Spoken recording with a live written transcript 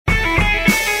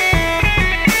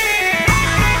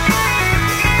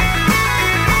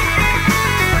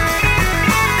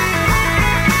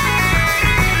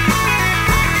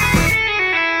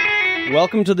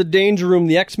Welcome to the Danger Room,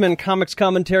 the X-Men Comics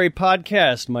Commentary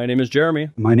Podcast. My name is Jeremy.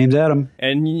 My name's Adam.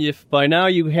 And if by now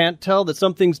you can't tell that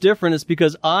something's different, it's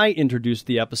because I introduced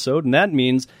the episode, and that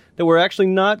means that we're actually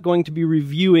not going to be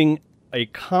reviewing a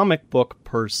comic book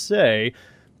per se,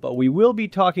 but we will be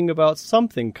talking about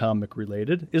something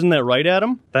comic-related. Isn't that right,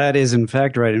 Adam? That is, in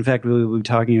fact, right. In fact, we'll be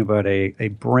talking about a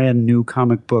brand new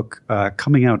comic book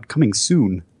coming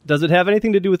soon. Does it have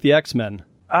anything to do with the X-Men?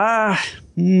 I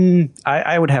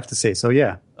would have to say so,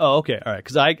 yeah. Oh, okay, all right,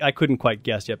 because I couldn't quite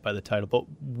guess yet by the title, but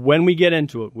when we get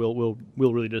into it, we'll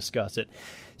really discuss it.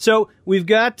 So we've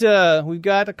got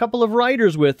a couple of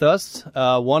writers with us,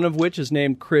 one of which is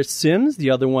named Chris Sims, the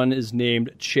other one is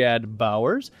named Chad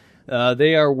Bowers.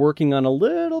 They are working on a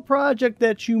little project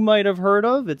that you might have heard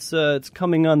of. It's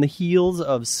coming on the heels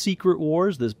of Secret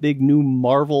Wars, this big new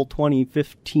Marvel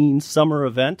 2015 summer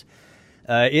event.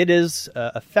 It is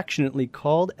affectionately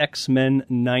called X-Men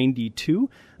 92.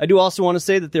 I do also want to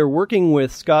say that they're working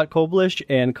with Scott Koblish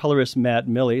and colorist Matt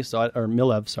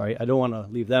Milev. I don't want to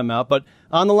leave them out. But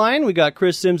on the line, we got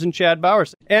Chris Sims and Chad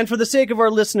Bowers. And for the sake of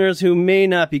our listeners who may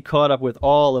not be caught up with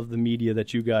all of the media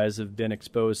that you guys have been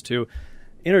exposed to,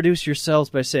 introduce yourselves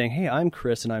by saying, hey, I'm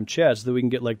Chris and I'm Chad, so that we can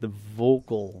get like the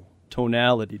vocal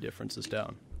tonality differences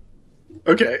down.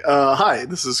 Okay. Hi,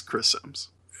 this is Chris Sims.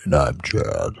 And I'm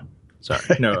Chad.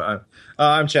 Sorry. No,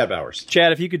 I'm Chad Bowers.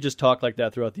 Chad, if you could just talk like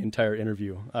that throughout the entire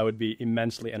interview, I would be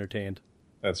immensely entertained.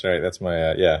 That's right. That's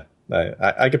my, yeah.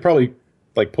 I could probably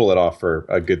like pull it off for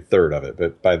a good third of it,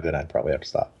 but by then I'd probably have to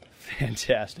stop.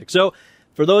 Fantastic. So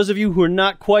for those of you who are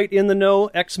not quite in the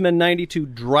know, X-Men 92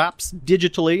 drops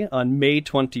digitally on May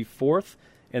 24th,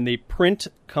 and the print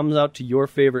comes out to your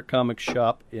favorite comic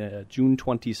shop June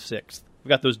 26th. We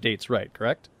got those dates right,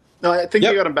 correct? No, I think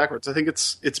you got them backwards. I think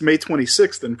it's May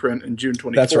 26th in print and June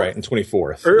 24th. That's right, and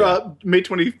 24th. Or May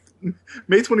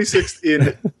 26th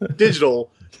in digital,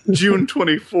 June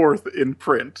 24th in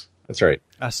print. That's right.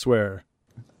 I swear.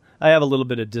 I have a little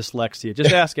bit of dyslexia.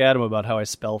 Just ask Adam about how I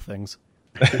spell things.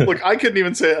 Look, I couldn't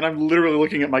even say it, and I'm literally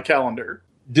looking at my calendar.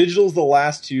 Digital's the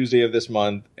last Tuesday of this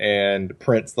month, and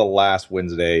print's the last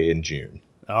Wednesday in June.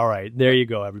 All right, there you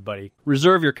go, everybody.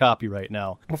 Reserve your copy right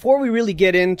now. Before we really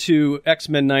get into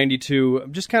X-Men 92,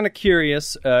 I'm just kind of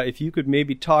curious if you could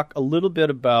maybe talk a little bit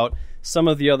about some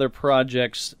of the other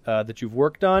projects that you've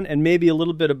worked on, and maybe a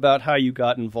little bit about how you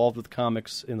got involved with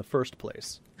comics in the first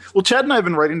place. Well, Chad and I have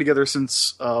been writing together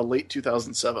since late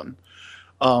 2007.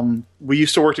 We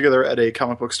used to work together at a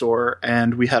comic book store,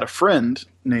 and we had a friend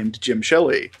named Jim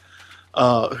Shelley,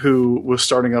 who was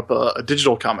starting up a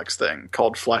digital comics thing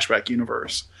called Flashback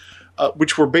Universe,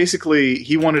 which were basically,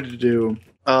 he wanted to do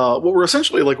what were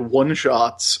essentially like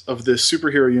one-shots of this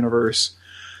superhero universe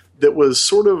that was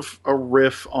sort of a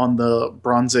riff on the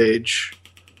Bronze Age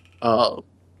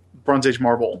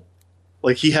Marvel.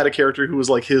 Like, he had a character who was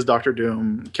like his Doctor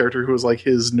Doom, character who was like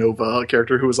his Nova,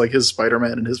 character who was like his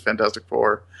Spider-Man and his Fantastic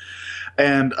Four.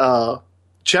 And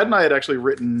Chad and I had actually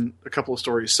written a couple of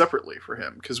stories separately for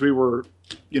him because we were,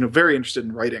 very interested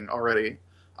in writing already,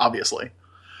 obviously.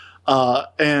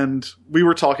 And we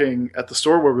were talking at the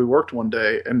store where we worked one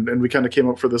day, and we kind of came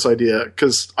up for this idea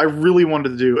because I really wanted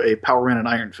to do a Power Man and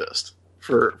Iron Fist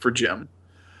for Jim.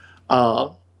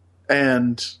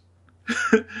 And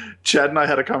Chad and I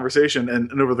had a conversation,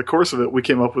 and over the course of it, we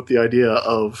came up with the idea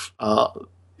of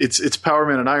it's Power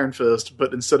Man and Iron Fist,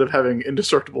 but instead of having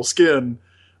indestructible skin,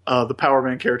 the Power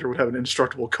Man character would have an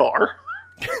indestructible car.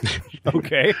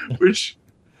 Okay. Which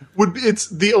it's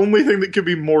the only thing that could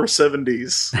be more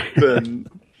 70s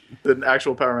than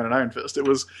actual Power Man and Iron Fist. It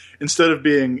was, instead of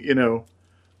being,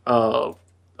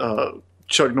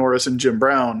 Chuck Norris and Jim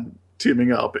Brown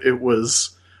teaming up, it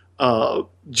was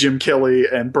Jim Kelly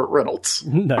and Burt Reynolds,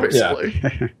 basically.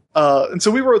 Yeah. And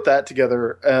so we wrote that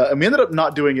together, and we ended up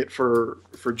not doing it for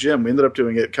Jim. We ended up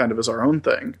doing it kind of as our own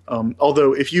thing.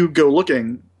 Although if you go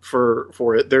looking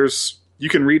for it, you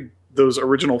can read those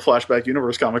original Flashback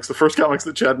Universe comics, the first comics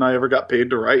that Chad and I ever got paid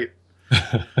to write.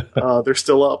 They're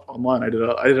still up online. I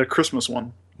did a Christmas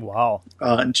one. Wow.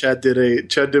 And Chad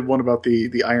did one about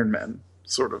the Iron Man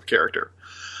sort of character.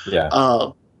 Yeah.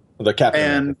 The Captain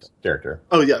America character.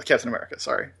 Oh yeah, Captain America.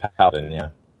 Sorry. Paladin, yeah.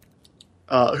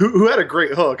 Who had a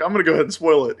great hook. I'm going to go ahead and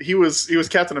spoil it. He was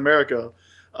Captain America.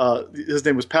 His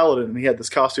name was Paladin, and he had this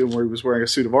costume where he was wearing a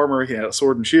suit of armor. He had a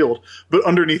sword and shield, but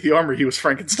underneath the armor, he was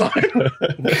Frankenstein,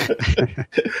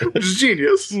 which is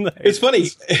genius. Nice. It's funny.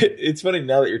 It's funny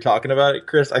now that you're talking about it,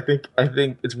 Chris. I think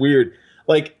it's weird.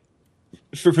 Like,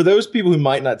 for those people who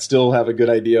might not still have a good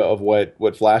idea of what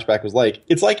Flashback was like,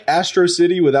 it's like Astro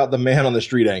City without the man on the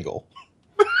street angle.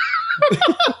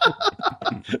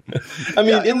 I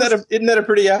mean, isn't that a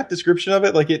pretty apt description of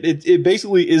it? Like it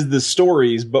basically is the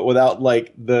stories, but without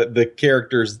like the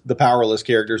characters, the powerless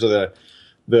characters, or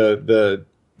the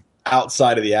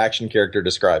outside of the action character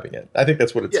describing it. I think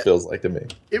that's what it feels like to me.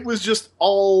 It was just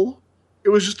all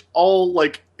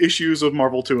like issues of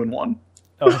Marvel 2-in-1.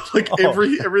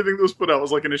 Everything that was put out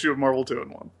was like an issue of Marvel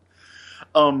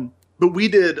 2-in-1. But we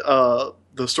did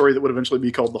the story that would eventually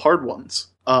be called The Hard Ones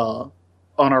on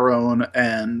our own,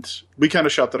 and we kind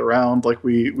of shopped it around. Like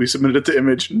we submitted it to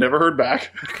Image, never heard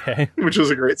back, okay, which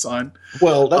was a great sign.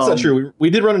 Well, that's not true.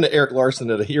 We did run into Eric Larson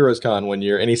at a Heroes Con one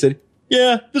year, and he said,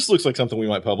 "Yeah, this looks like something we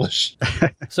might publish."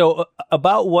 So,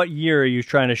 about what year are you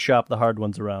trying to shop The Hard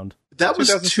Ones around? That was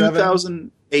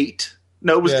 2008.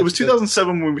 No, it was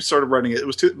 2007 when we started writing it. It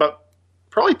was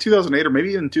probably 2008 or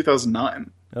maybe even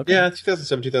 2009. Okay. Yeah,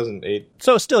 2007, 2008.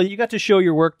 So still, you got to show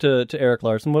your work to Eric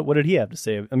Larson. What did he have to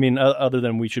say? I mean, other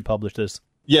than we should publish this.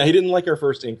 Yeah, he didn't like our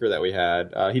first inker that we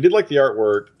had. He did like the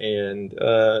artwork, and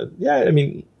I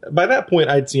mean, by that point,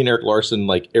 I'd seen Eric Larson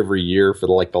like every year for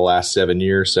the last 7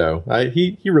 years. So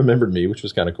he remembered me, which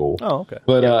was kind of cool. Oh, okay.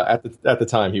 But at the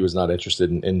time, he was not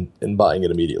interested in buying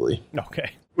it immediately.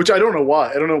 Okay. Which I don't know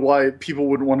why. I don't know why people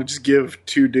would want to just give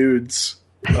two dudes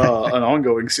an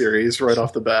ongoing series right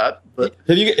off the bat. But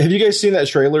have you guys seen that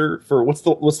trailer for what's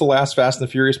the last Fast and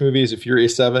the Furious movie? Is it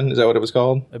Furious 7? Is that what it was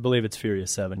called? I believe it's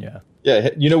Furious 7. Yeah.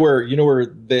 Yeah. You know where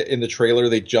in the trailer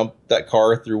they jump that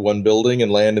car through one building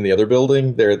and land in the other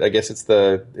building? There, I guess is it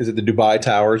the Dubai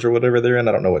Towers or whatever they're in?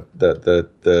 I don't know what the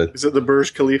is it the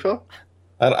Burj Khalifa?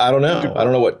 I don't know. I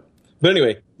don't know what. But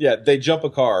anyway, yeah, they jump a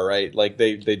car, right? Like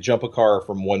they jump a car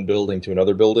from one building to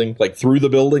another building, like through the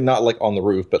building, not like on the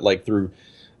roof, but like through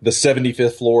the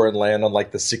 75th floor and land on like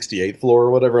the 68th floor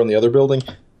or whatever on the other building.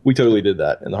 We totally did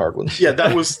that in the Hard Ones. Yeah,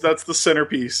 that's the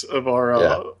centerpiece of our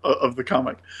of the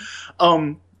comic.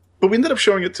 But we ended up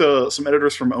showing it to some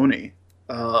editors from Oni,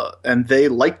 and they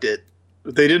liked it.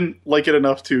 They didn't like it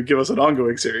enough to give us an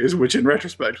ongoing series, which in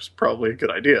retrospect was probably a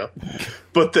good idea.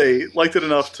 But they liked it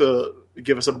enough to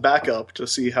give us a backup to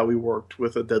see how we worked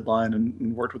with a deadline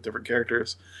and worked with different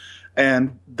characters.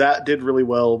 And that did really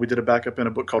well. We did a backup in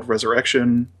a book called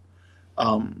Resurrection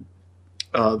that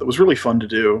was really fun to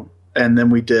do. And then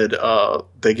we did,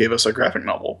 they gave us a graphic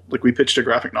novel. Like we pitched a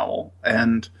graphic novel.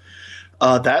 And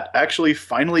that actually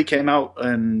finally came out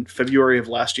in February of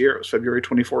last year. It was February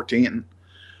 2014.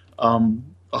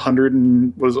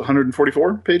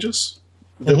 144 pages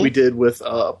that we did with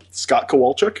Scott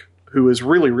Kowalczyk, who is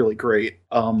really, really great.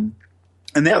 And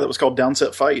yeah, that was called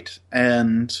Downset Fight.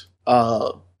 And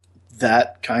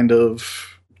that kind of,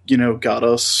 got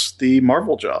us the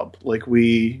Marvel job. Like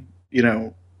we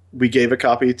gave a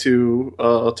copy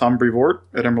to Tom Brevoort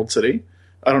at Emerald City.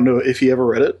 I don't know if he ever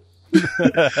read it.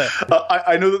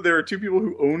 I know that there are two people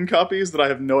who own copies that I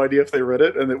have no idea if they read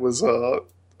it, and it was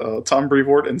Tom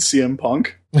Brevoort and CM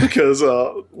Punk, because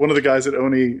one of the guys at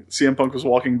Oni, CM Punk, was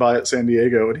walking by at San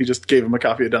Diego, and he just gave him a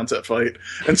copy of Downset Fight.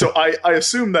 And so I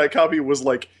assume that copy was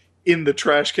like in the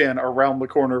trash can around the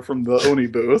corner from the Oni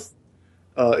booth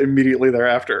immediately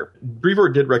thereafter.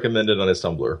 Brevoort did recommend it on his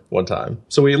Tumblr one time,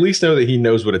 so we at least know that he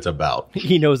knows what it's about.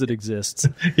 He knows it exists.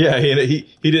 Yeah, he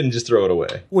didn't just throw it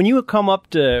away. When you come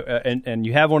up to and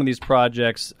you have one of these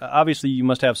projects, obviously you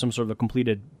must have some sort of a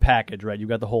completed package, right? You've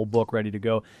got the whole book ready to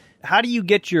go. How do you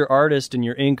get your artist and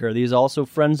your inker? Are these also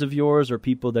friends of yours or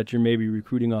people that you're maybe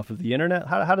recruiting off of the internet?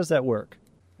 How does that work?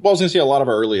 Well, I was going to say a lot of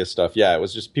our earliest stuff. Yeah, it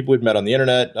was just people we'd met on the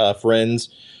internet, friends.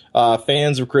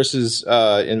 Fans of Chris's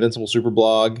Invincible Super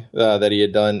blog that he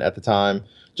had done at the time.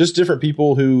 Just different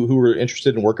people who were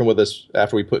interested in working with us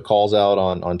after we put calls out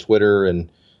on Twitter and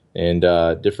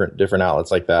different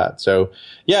outlets like that. So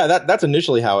yeah, that's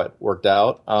initially how it worked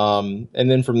out. And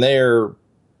then from there,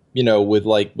 with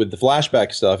the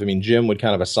flashback stuff, I mean, Jim would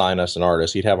kind of assign us an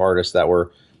artist. He'd have artists that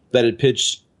had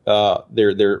pitched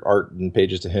their art and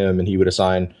pages to him, and he would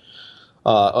assign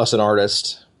us an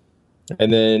artist.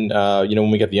 And then,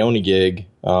 when we got the Oni gig,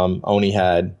 Oni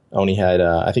had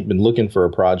I think been looking for a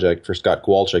project for Scott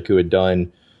Kowalczyk, who had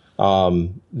done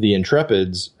the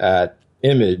Intrepids at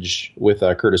Image with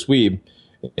Curtis Weeb,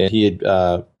 and he had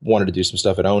wanted to do some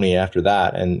stuff at Oni after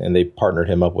that, and they partnered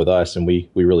him up with us, and we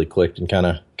really clicked and kind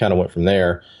of went from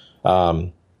there.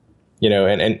 And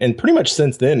pretty much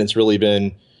since then, it's really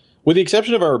been, with the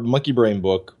exception of our Monkey Brain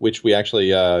book, which we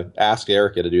actually asked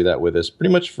Erica to do that with us.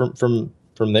 Pretty much from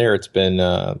there, it's been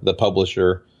the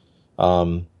publisher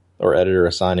or editor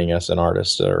assigning us an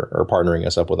artist or partnering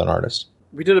us up with an artist.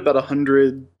 We did about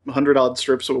 100 odd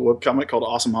strips of a webcomic called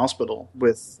Awesome Hospital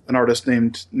with an artist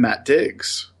named Matt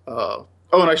Diggs,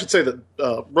 Oh, and I should say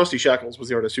that Rusty Shackles was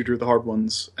the artist who drew the hard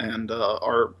ones and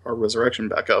our Resurrection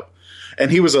backup,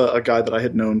 and he was a guy that I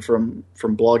had known from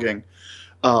blogging.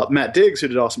 Matt Diggs, who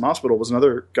did Awesome Hospital, was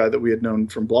another guy that we had known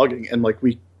from blogging, and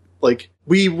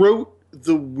we wrote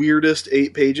the weirdest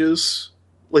 8 pages.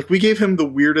 Like, we gave him the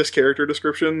weirdest character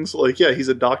descriptions. Like, yeah, he's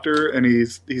a doctor, and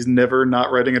he's never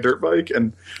not riding a dirt bike,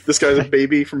 and this guy's a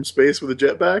baby from space with a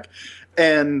jetpack,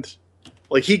 and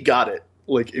like, he got it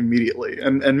like immediately.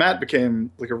 And Matt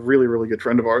became like a really, really good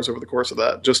friend of ours over the course of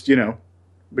that, just, you know,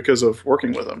 because of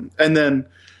working with him. And then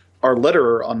our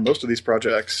letterer on most of these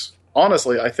projects,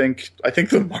 honestly, I think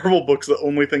the Marvel book's the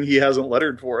only thing he hasn't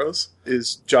lettered for us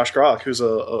is Josh Grock, who's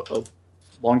a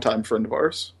longtime friend of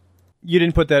ours. You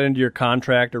didn't put that into your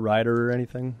contract or rider or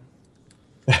anything?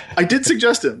 I did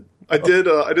suggest him. I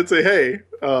did say, hey,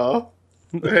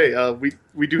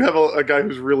 we do have a guy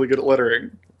who's really good at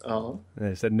lettering.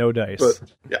 They said no dice. But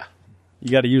yeah,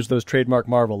 you got to use those trademark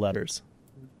Marvel letters.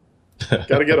 Got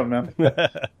to get them, man.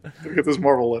 Get those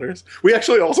Marvel letters. We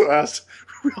actually also asked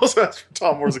for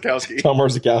Tom Warzakowski. Tom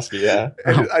Warzakowski, yeah.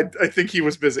 And I think he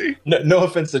was busy. No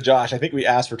offense to Josh. I think we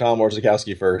asked for Tom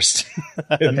Warzakowski first,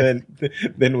 and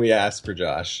then we asked for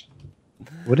Josh.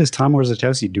 What is Tom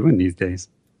Warzakowski doing these days?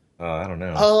 I don't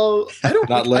know. I don't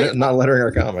not lettering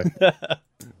our comic.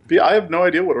 Yeah, I have no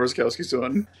idea what Warzakowski's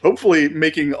doing. Hopefully,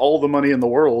 making all the money in the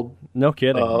world. No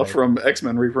kidding. From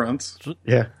X-Men reprints.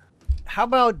 Yeah. How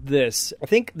about this? I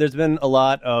think there's been a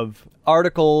lot of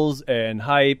articles and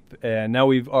hype, and now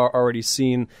we've already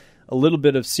seen a little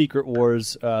bit of Secret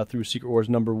Wars through Secret Wars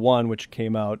 #1, which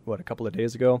came out, a couple of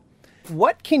days ago.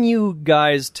 What can you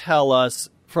guys tell us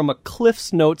from a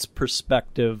Cliff's Notes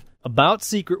perspective about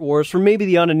Secret Wars for maybe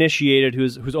the uninitiated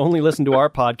who's only listened to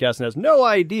our podcast and has no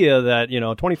idea that,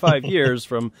 25 years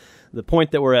from the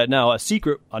point that we're at now,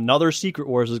 another Secret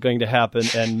Wars is going to happen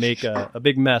and make a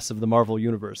big mess of the Marvel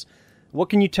Universe. What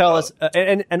can you tell us?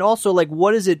 And also, like,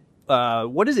 what does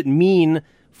it mean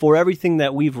for everything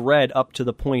that we've read up to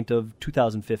the point of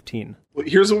 2015? Well,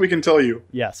 here's what we can tell you.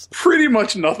 Yes. Pretty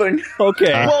much nothing.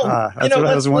 Okay. That's what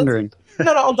I was wondering.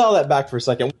 No, I'll dial that back for a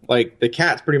second. Like, the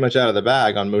cat's pretty much out of the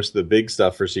bag on most of the big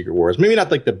stuff for Secret Wars. Maybe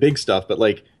not like the big stuff, but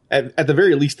like at the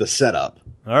very least the setup.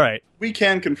 All right. We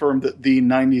can confirm that the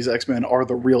 90s X-Men are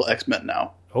the real X-Men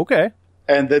now. Okay.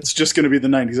 And that's just going to be the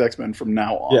 90s X-Men from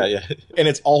now on. Yeah. And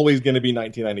it's always going to be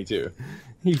 1992.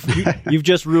 You've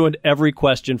just ruined every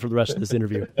question for the rest of this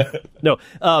interview. No,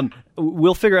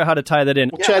 we'll figure out how to tie that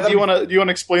in. Well, Chad, do you want to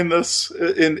explain this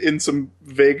in some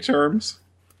vague terms?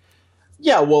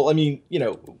 Yeah, well, I mean,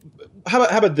 how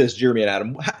about this, Jeremy and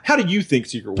Adam? How do you think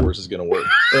Secret Wars is going to work?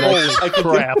 And I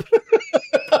crap.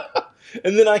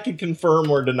 And then I can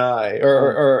confirm or deny,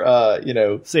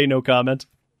 or say no comment.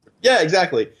 Yeah,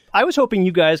 exactly. I was hoping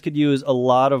you guys could use a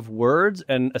lot of words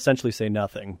and essentially say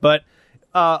nothing, but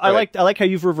I like how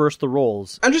you've reversed the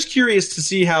roles. I'm just curious to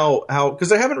see how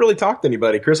because I haven't really talked to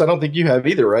anybody, Chris. I don't think you have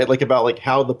either, right? Like about like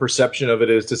how the perception of it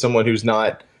is to someone who's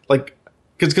not like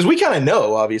because we kind of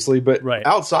know obviously, but right.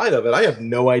 Outside of it, I have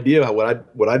no idea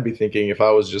what I'd be thinking if I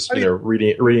was just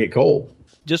reading it cold.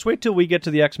 Just wait till we get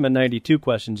to the X-Men 92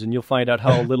 questions, and you'll find out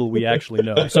how little we actually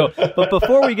know. So, but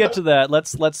before we get to that,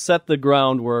 let's set the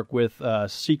groundwork with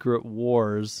Secret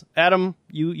Wars. Adam,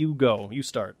 you go. You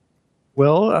start.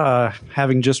 Well,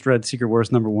 having just read Secret Wars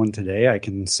 #1 today, I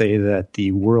can say that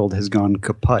the world has gone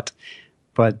kaput.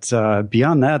 But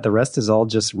beyond that, the rest is all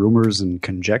just rumors and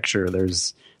conjecture.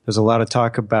 There's a lot of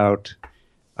talk about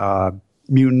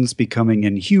mutants becoming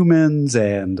Inhumans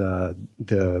and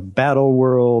the battle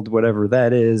world, whatever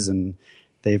that is, and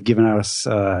they've given us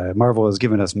Marvel has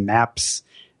given us maps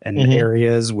and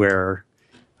areas where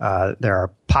there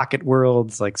are pocket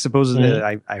worlds. Like supposedly,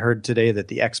 I heard today that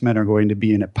the X-Men are going to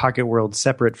be in a pocket world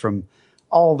separate from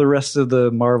all the rest of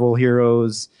the Marvel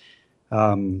heroes.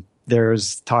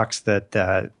 There's talks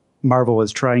that Marvel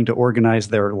is trying to organize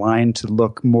their line to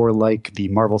look more like the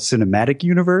Marvel Cinematic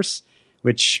Universe,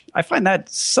 which I find that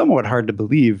somewhat hard to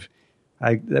believe.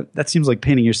 That seems like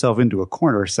painting yourself into a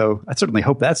corner, so I certainly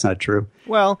hope that's not true.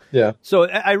 Well, yeah. So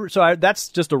that's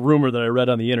just a rumor that I read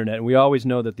on the internet, and we always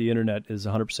know that the internet is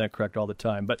 100% correct all the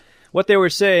time. But what they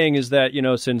were saying is that,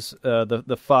 since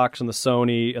the Fox and the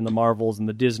Sony and the Marvels and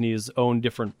the Disneys own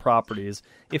different properties,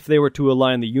 if they were to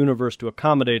align the universe to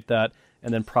accommodate that,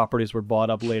 and then properties were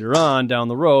bought up later on down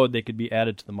the road, they could be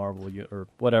added to the Marvel or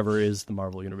whatever is the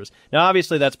Marvel Universe. Now,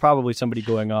 obviously, that's probably somebody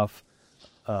going off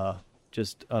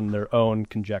just on their own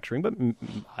conjecturing, but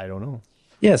I don't know.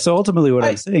 Yeah, so ultimately what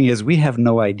I'm saying is we have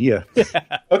no idea.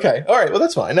 Okay, all right, well,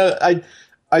 that's fine. I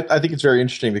think it's very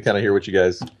interesting to kind of hear what you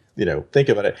guys think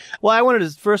about it. Well, I wanted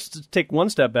to first take one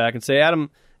step back and say,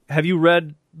 Adam, have you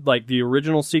read like the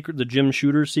original the Jim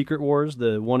Shooter Secret Wars,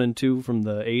 the 1 and 2 from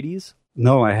the 80s?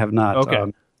 No, I have not.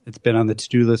 Okay. It's been on the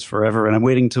to-do list forever, and I'm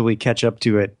waiting till we catch up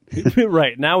to it.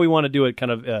 Right. Now we want to do it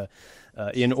kind of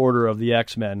in order of the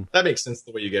X-Men. That makes sense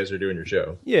the way you guys are doing your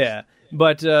show. Yeah.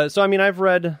 But, so, I mean, I've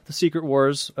read the Secret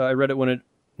Wars. I read it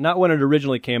not when it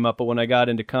originally came up, but when I got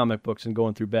into comic books and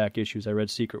going through back issues, I read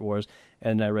Secret Wars,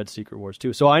 and I read Secret Wars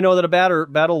 2. So I know that a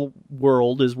Battle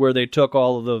World is where they took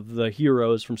all of the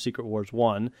heroes from Secret Wars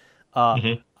 1.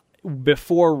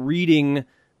 Before reading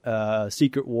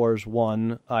Secret Wars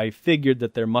 1, I figured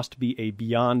that there must be a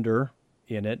Beyonder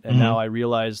in it, and now I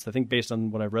realize, I think based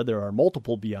on what I've read, there are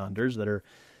multiple Beyonders that are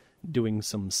doing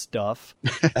some stuff.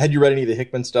 Had you read any of the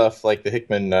Hickman stuff, like the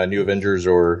Hickman New Avengers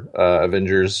or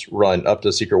Avengers run up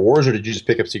to Secret Wars, or did you just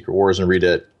pick up Secret Wars and read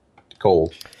it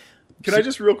cold? Can I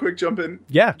just real quick jump in?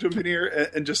 Yeah. Jump in here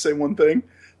and just say one thing.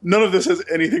 None of this has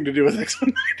anything to do with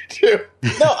X-Men 92.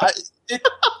 No,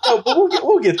 but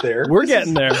we'll get there. We're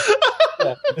getting there.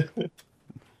 Yeah.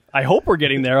 I hope we're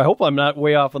getting there. I hope I'm not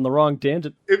way off on the wrong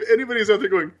tangent. If anybody's out there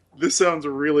going, this sounds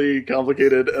really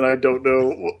complicated, and I don't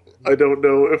know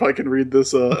if I can read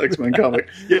this X-Men comic.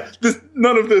 Yeah,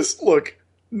 none of this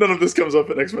comes up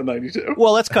in X-Men 92.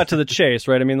 Well, let's cut to the chase,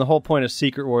 right? I mean, the whole point of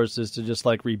Secret Wars is to just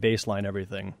like re-baseline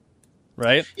everything,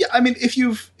 right? Yeah, I mean, if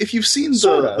you've seen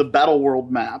the Battle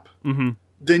World map,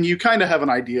 then you kind of have an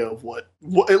idea of what,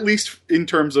 at least in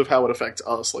terms of how it affects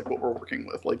us, like what we're working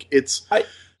with. Like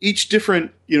each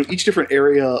different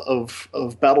area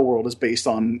of Battle World is based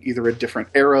on either a different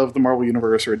era of the Marvel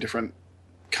Universe or a different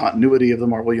continuity of the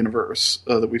Marvel Universe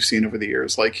that we've seen over the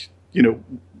years. Like,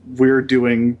 we're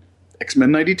doing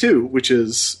X-Men 92, which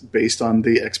is based on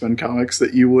the X-Men comics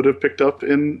that you would have picked up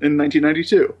in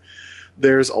 1992.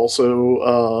 There's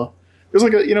also there's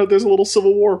a little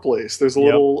Civil War place. There's a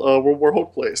little World War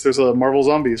Hulk place. There's a Marvel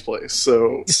Zombies place.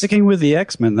 So sticking with the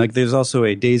X-Men, like there's also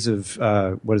a Days of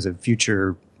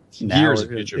Future. Years of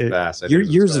Future Past.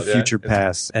 Years of Future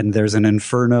Past, and there's an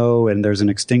Inferno, and there's an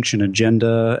Extinction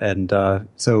Agenda, and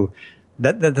so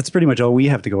that's pretty much all we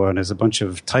have to go on is a bunch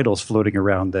of titles floating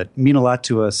around that mean a lot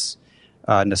to us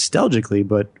nostalgically,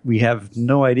 but we have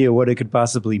no idea what it could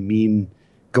possibly mean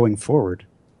going forward.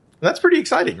 That's pretty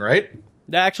exciting, right?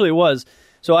 Actually, it was.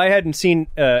 So I hadn't seen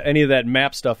any of that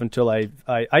map stuff until I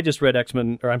just read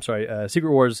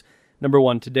Secret Wars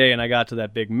 #1 today, and I got to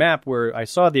that big map where I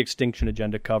saw the Extinction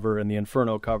Agenda cover and the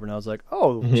Inferno cover, and I was like,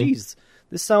 oh, geez,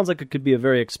 this sounds like it could be a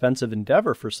very expensive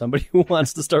endeavor for somebody who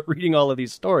wants to start reading all of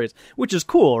these stories, which is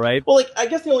cool, right? Well, I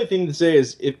guess the only thing to say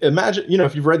is, imagine,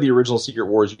 if you've read the original Secret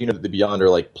Wars, that the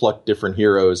Beyonder plucked different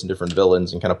heroes and different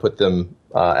villains and kind of put them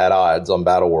at odds on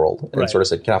Battle World and sort of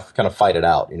said, kind of fight it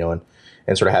out,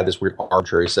 and sort of had this weird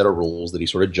arbitrary set of rules that he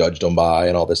sort of judged them by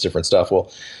and all this different stuff.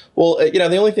 Well,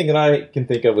 the only thing that I can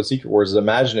think of with Secret Wars is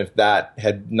imagine if that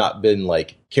had not been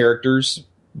like characters,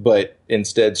 but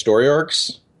instead story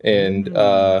arcs and,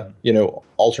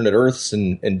 alternate Earths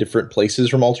and different places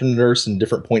from alternate Earths and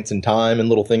different points in time and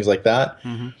little things like that,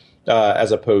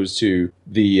 as opposed to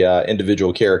the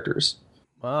individual characters.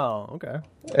 Wow, okay.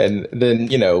 And then,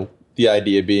 the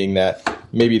idea being that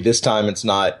maybe this time it's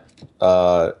not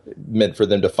meant for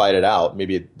them to fight it out.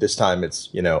 Maybe this time it's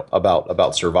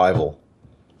about survival.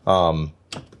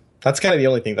 That's kind of the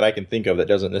only thing that I can think of that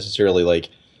doesn't necessarily let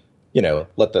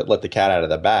the cat out of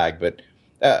the bag. But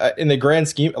in the grand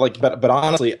scheme, but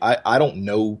honestly, I don't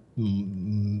know.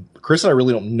 Chris and I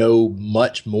really don't know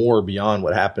much more beyond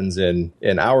what happens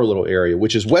in our little area,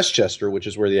 which is Westchester, which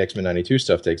is where the X-Men 92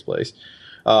 stuff takes place.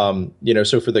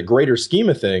 So for the greater scheme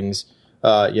of things.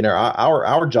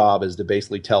 Our job is to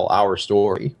basically tell our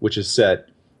story, which is set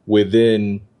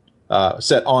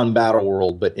on Battle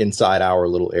World, but inside our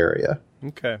little area.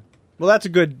 Okay, well, that's a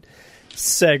good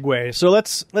segue. So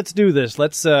let's do this.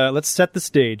 Let's set the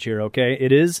stage here. Okay,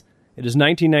 it is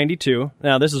 1992.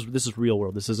 Now this is real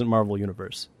world. This isn't Marvel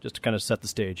Universe. Just to kind of set the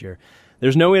stage here.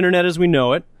 There's no internet as we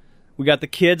know it. We got the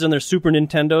kids on their Super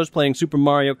Nintendos playing Super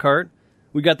Mario Kart.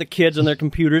 We got the kids on their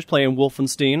computers playing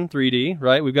Wolfenstein 3D,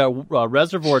 right? We've got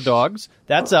Reservoir Dogs.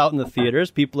 That's out in the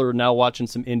theaters. People are now watching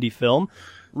some indie film.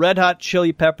 Red Hot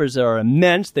Chili Peppers are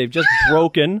immense. They've just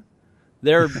broken.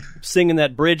 They're singing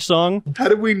that bridge song. How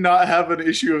did we not have an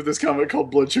issue of this comic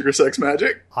called Blood Sugar Sex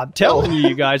Magic? I'm telling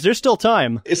you guys, there's still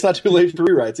time. It's not too late for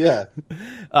rewrites, yeah.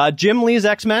 Jim Lee's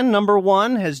X-Men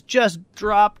 #1 has just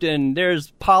dropped, and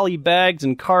there's poly bags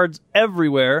and cards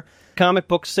everywhere. Comic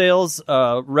book sales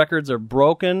records are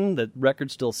broken. The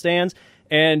record still stands.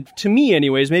 And to me,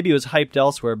 anyways, maybe it was hyped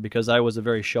elsewhere because I was a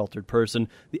very sheltered person.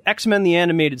 The X-Men, the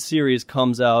animated series,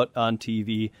 comes out on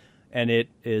TV. and it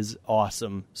is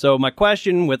awesome. So my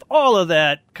question, with all of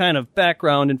that kind of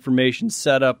background information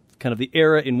set up, kind of the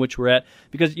era in which we're at,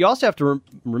 because you also have to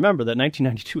remember that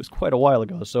 1992 is quite a while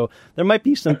ago, so there might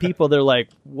be some people that are like,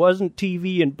 wasn't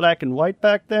TV in black and white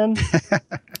back then?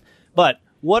 But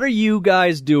what are you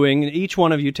guys doing? Each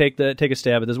one of you take a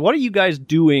stab at this. What are you guys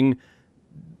doing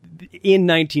in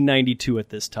 1992 at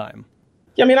this time?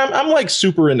 Yeah, I mean, I'm like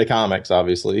super into comics,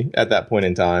 obviously, at that point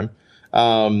in time.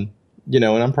 You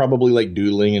know, and I'm probably like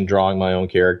doodling and drawing my own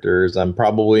characters. I'm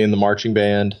probably in the marching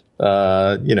band.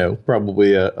 You know,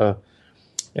 probably I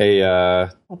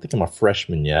don't think I'm a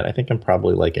freshman yet. I think I'm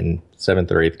probably like in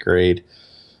 7th or 8th grade.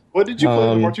 What did you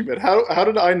play in the marching band? How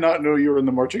did I not know you were in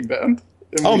the marching band?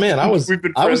 We've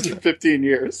been friends for 15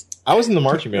 years. I was in the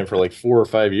marching band for like 4 or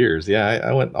 5 years. Yeah,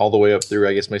 I went all the way up through,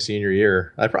 I guess, my senior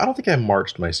year. I don't think I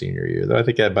marched my senior year, though. I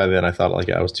think by then I thought like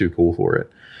I was too cool for it,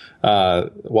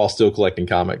 while still collecting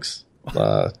comics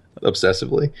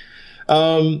obsessively.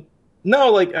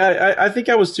 No, like I think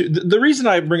I was too. The reason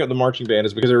I bring up the marching band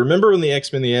is because I remember when the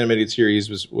X-Men the animated series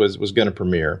was going to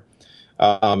premiere.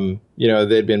 You know,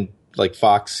 they'd been like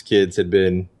Fox Kids had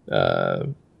been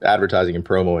advertising and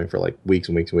promoting for like weeks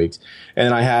and weeks and weeks,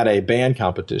 and I had a band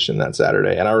competition that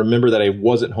Saturday, and I remember that I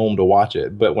wasn't home to watch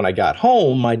it, but when I got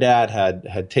home, my dad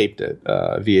had taped it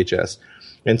VHS,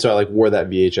 and so I like wore that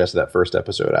VHS of that first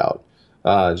episode out.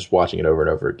 Just watching it over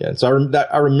and over again. So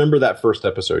I remember that first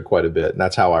episode quite a bit, and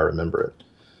that's how I remember it.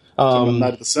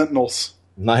 Night of the Sentinels.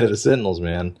 Night of the Sentinels,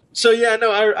 man. So yeah,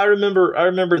 no, I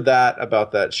remember that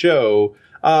about that show.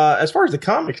 As far as the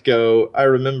comics go, I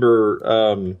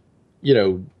remember, you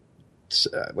know,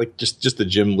 like just the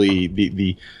Jim Lee,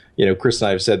 the you know, Chris and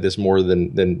I have said this more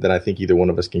than I think either one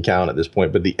of us can count at this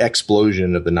point, but the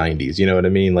explosion of the 90s, you know what I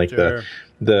mean? Like sure.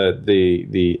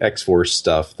 the X-Force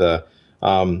stuff,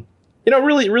 you know,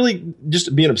 really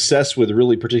just being obsessed with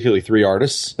really particularly 3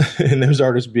 artists, and those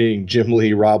artists being Jim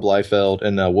Lee, Rob Liefeld,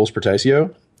 and Will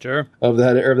Spertisio. Sure. Of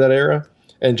that era,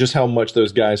 and just how much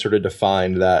those guys sort of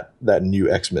defined that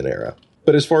new X-Men era.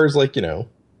 But as far as like, you know,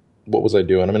 what was I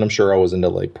doing? I mean, I'm sure I was into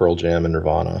like Pearl Jam and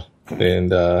Nirvana,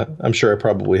 and I'm sure I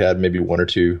probably had maybe 1 or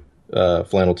 2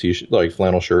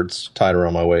 flannel shirts tied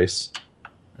around my waist.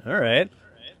 All right.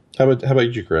 How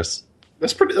about you, Chris?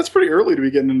 That's pretty early to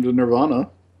be getting into Nirvana.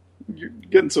 You're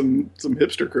getting some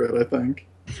hipster cred, I think.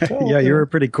 Yeah, you were a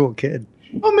pretty cool kid.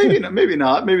 Well, maybe not.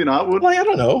 Well, I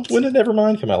don't know. When did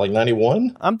Nevermind come out? Like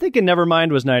 91? I'm thinking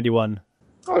Nevermind was 91.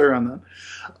 Probably around then.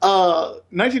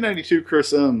 1992, Chris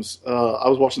Sims. I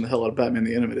was watching the hell out of Batman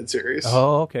the Animated Series.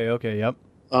 Oh, okay, yep.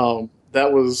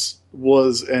 That was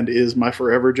and is my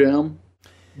forever jam.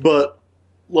 But,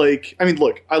 like, I mean,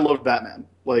 look, I loved Batman.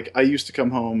 Like, I used to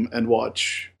come home and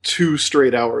watch 2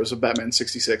 straight hours of Batman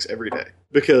 66 every day.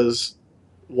 Because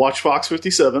Watch Fox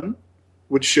 57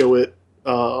 would show it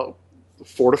 4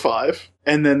 to 5.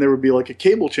 And then there would be, like, a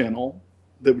cable channel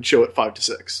that would show it 5 to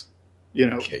 6. You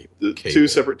know, cable. 2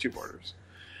 separate 2-parters.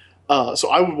 So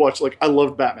I would watch, like, I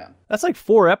loved Batman. That's like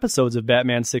 4 episodes of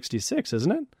Batman 66,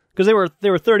 isn't it? Because they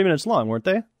were 30 minutes long, weren't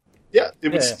they? Yeah,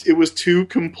 it was 2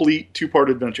 complete 2-part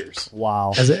adventures.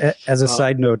 Wow. As a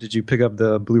side note, did you pick up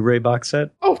the Blu-ray box set?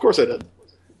 Oh, of course I did.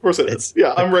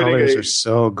 Yeah, I'm writing. The colors are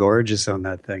so gorgeous on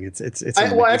that thing. It's. I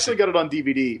actually got it on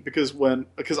DVD because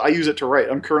I use it to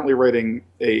write. I'm currently writing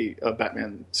a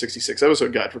Batman 66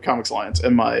 episode guide for Comics Alliance,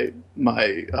 and my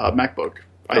MacBook.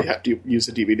 I have to use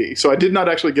the DVD, so I did not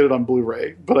actually get it on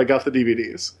Blu-ray, but I got the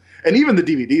DVDs. And even the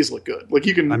DVDs look good. Like,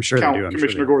 you can count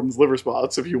Commissioner Gordon's liver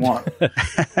spots if you want.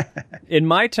 In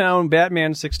my town,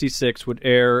 Batman 66 would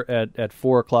air at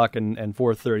 4 o'clock and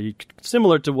 4:30,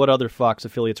 similar to what other Fox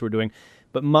affiliates were doing.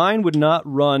 But mine would not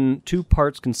run 2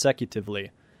 parts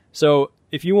consecutively. So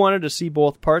if you wanted to see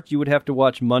both parts, you would have to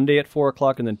watch Monday at 4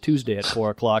 o'clock and then Tuesday at 4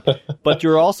 o'clock. But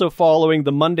you're also following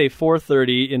the Monday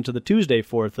 4:30 into the Tuesday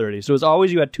 4:30. So it was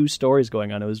always you had 2 stories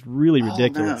going on. It was really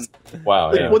ridiculous. Man.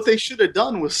 Wow. Like, what they should have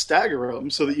done was stagger them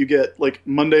so that you get, like,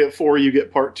 Monday at 4, you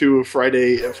get part 2 of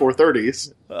Friday at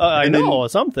 4:30. I know,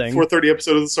 something. 4:30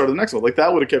 episode of the start of the next one. Like,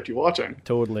 that would have kept you watching.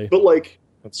 Totally. But, like...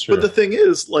 That's true. But the thing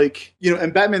is, like, you know,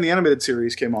 and Batman the Animated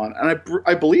Series came on, and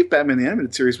I believe Batman the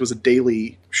Animated Series was a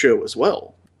daily show as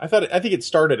well. I think it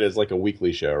started as like a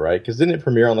weekly show, right? Because didn't it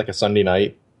premiere on like a Sunday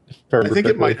night? I think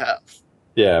it might have.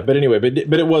 Yeah, but anyway,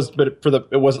 it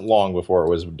wasn't long before it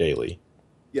was daily.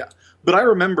 Yeah, but I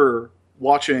remember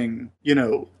watching, you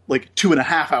know, like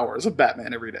 2.5 hours of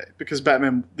Batman every day, because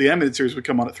Batman the Animated Series would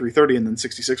come on at 3:30, and then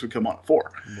 66 would come on at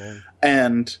 4. Mm-hmm.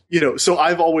 And, you know, so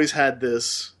I've always had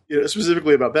this. You know,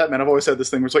 specifically about Batman, I've always had this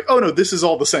thing where it's like, oh no, this is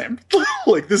all the same.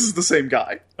 Like, this is the same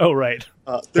guy. Oh, right.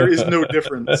 There is no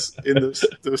difference in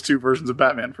those 2 versions of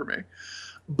Batman for me.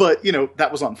 But,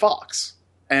 that was on Fox.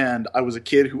 And I was a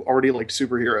kid who already liked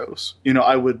superheroes.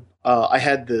 I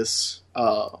had this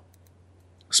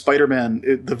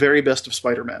Spider-Man, the very best of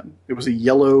Spider-Man. It was a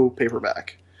yellow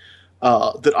paperback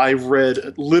that I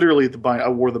read. Literally, I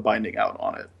wore the binding out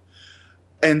on it.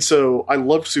 And so I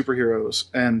loved superheroes,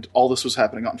 and all this was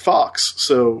happening on Fox.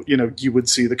 So, you would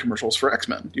see the commercials for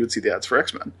X-Men. You would see the ads for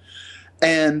X-Men.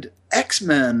 And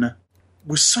X-Men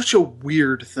was such a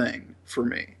weird thing for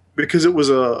me because it was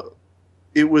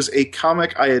a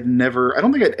comic I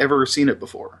don't think I'd ever seen it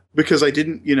before because I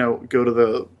didn't, go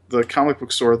to the comic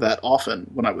book store that often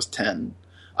when I was 10.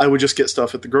 I would just get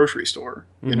stuff at the grocery store.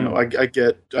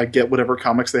 Mm-hmm. I get whatever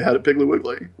comics they had at Piggly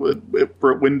Wiggly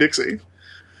at Winn-Dixie.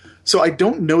 So I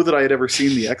don't know that I had ever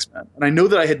seen the X-Men, and I know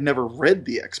that I had never read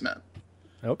the X-Men.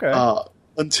 Okay.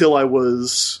 Until I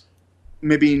was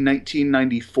maybe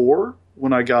 1994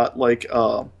 when I got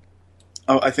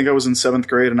I think I was in 7th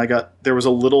grade, and there was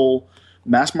a little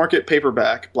mass market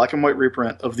paperback, black and white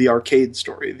reprint of the Arcade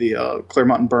story, the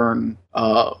Claremont and Byrne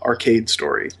Arcade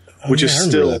story, which is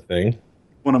still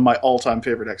one of my all-time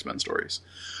favorite X-Men stories.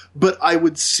 But I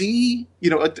would see,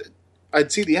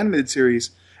 I'd see the animated series.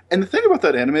 And the thing about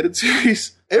that animated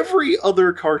series, every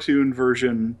other cartoon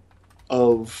version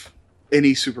of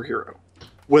any superhero,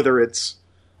 whether it's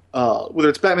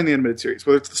Batman the Animated Series,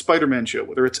 whether it's the Spider-Man show,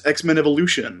 whether it's X-Men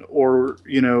Evolution, or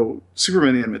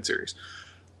Superman the Animated Series,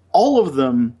 all of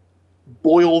them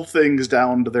boil things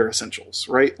down to their essentials,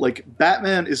 right? Like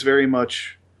Batman is very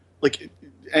much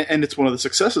and it's one of the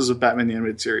successes of Batman the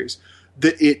Animated Series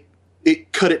that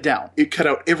it cut it down. It cut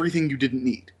out everything you didn't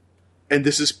need, and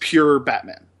this is pure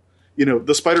Batman.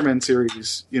 The Spider-Man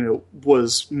series,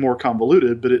 was more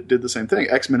convoluted, but it did the same thing.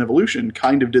 X-Men Evolution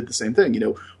kind of did the same thing.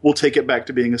 We'll take it back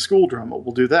to being a school drama.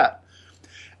 We'll do that.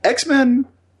 X-Men,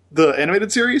 the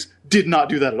animated series, did not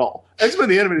do that at all. X-Men,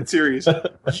 the animated series,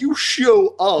 you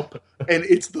show up and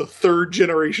it's the third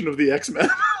generation of the X-Men.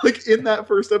 In that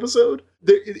first episode,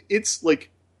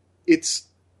 it's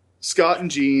Scott and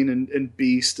Jean and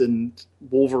Beast and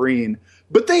Wolverine.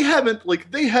 But they haven't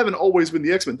always been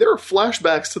the X-Men. There are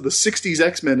flashbacks to the 60s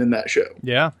X-Men in that show.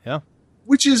 Yeah.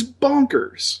 Which is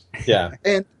bonkers. Yeah.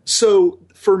 And so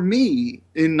for me,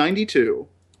 in 92,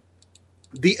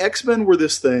 the X-Men were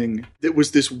this thing that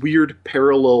was this weird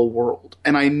parallel world.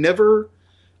 And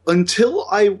until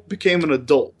I became an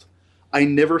adult, I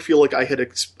never felt like I had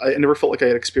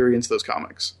experienced those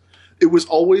comics. It was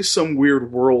always some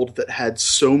weird world that had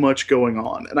so much going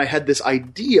on. And I had this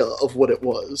idea of what it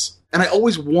was. And I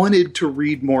always wanted to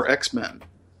read more X-Men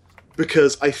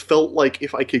because I felt like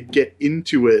if I could get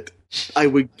into it, I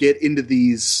would get into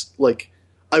these,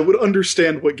 I would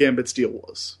understand what Gambit's deal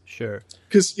was. Sure.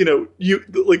 Because,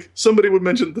 somebody would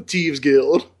mention the Thieves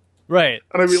Guild. Right.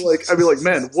 And I'd be like,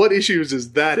 man, what issues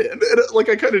is that in? And I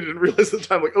kind of didn't realize at the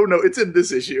time, oh no, it's in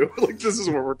this issue. This is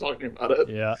where we're talking about it.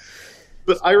 Yeah.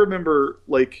 But I remember,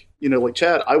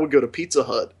 Chad, I would go to Pizza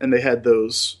Hut, and they had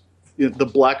those, the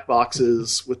black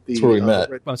boxes with the... That's where we met.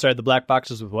 I'm sorry, the black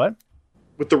boxes with what?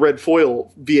 With the red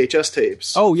foil VHS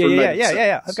tapes. Oh,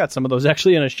 yeah. I've got some of those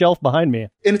actually on a shelf behind me.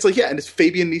 And it's and it's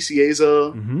Fabian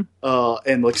Nicieza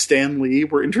and Stan Lee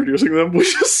were introducing them,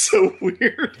 which is so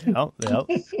weird. Yeah.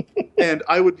 And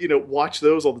I would, watch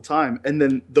those all the time. And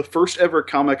then the first ever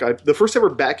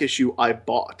back issue I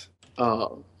bought,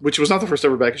 which was not the first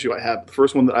ever back issue I had, but the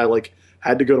first one that I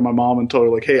had to go to my mom and tell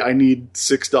her hey, I need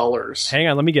 $6. Hang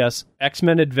on, let me guess.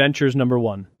 X-Men Adventures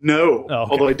 #1. No, oh,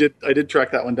 okay. Although I did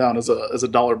track that one down as a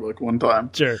dollar book one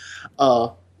time. Sure.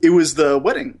 It was the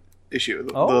wedding issue,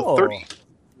 the 30. It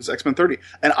was X-Men 30,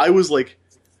 and I was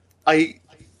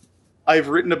I've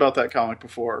written about that comic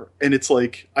before, and it's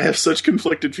I have such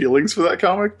conflicted feelings for that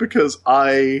comic because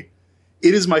it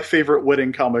is my favorite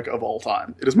wedding comic of all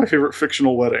time. It is my favorite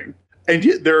fictional wedding, and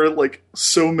yet there are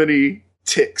so many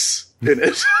ticks in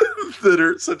it that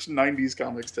are such 90s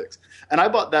comics ticks. And I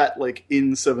bought that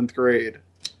in 7th grade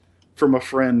from a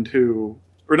friend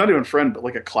or not even a friend, but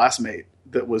a classmate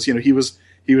that was, he was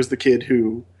the kid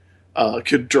who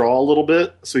could draw a little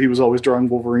bit. So he was always drawing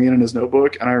Wolverine in his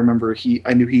notebook. And I remember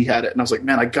I knew he had it, and I was like,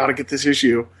 man, I gotta get this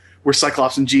issue where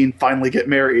Cyclops and Jean finally get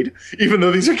married, even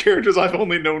though these are characters I've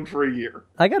only known for a year.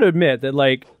 I got to admit that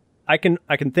I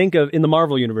can think of, in the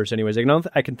Marvel universe anyways,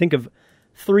 I can think of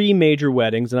 3 major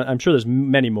weddings, and I'm sure there's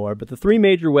many more, but the 3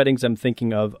 major weddings I'm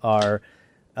thinking of are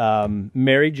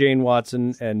Mary Jane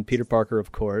Watson and Peter Parker,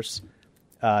 of course,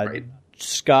 right.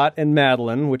 Scott and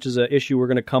Madeline, which is an issue we're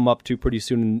going to come up to pretty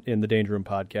soon in the Danger Room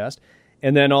podcast,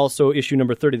 and then also issue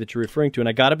number 30 that you're referring to. And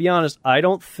I got to be honest, I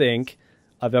don't think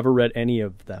I've ever read any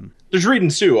of them. There's Reed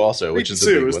and Sue also, which is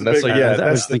the big one. That's like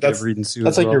I was thinking of Reed and Sue.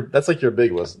 That's like your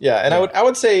big one. Yeah, and I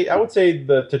would say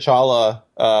the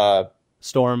T'Challa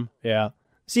Storm. Yeah.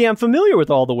 See, I'm familiar with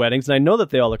all the weddings, and I know that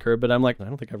they all occur, but I'm like, I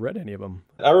don't think I've read any of them.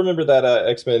 I remember that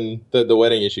X-Men the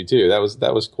wedding issue too. That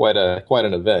was quite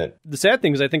an event. The sad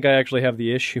thing is, I think I actually have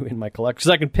the issue in my collection because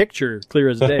I can picture clear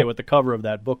as day what the cover of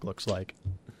that book looks like.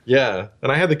 Yeah,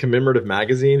 and I had the commemorative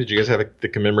magazine. Did you guys have the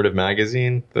commemorative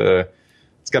magazine? I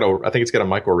think it's got a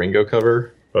Michael Ringo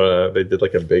cover. They did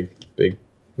like a big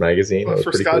magazine.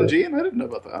 For Scott and Jean? I didn't know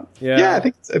about that. Yeah, I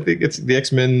think it's the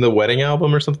X-Men the wedding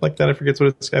album or something like that. I forget what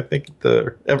it's. I think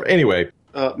anyway.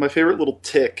 My favorite little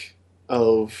tick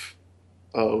of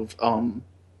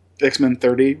X-Men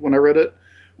 30 when I read it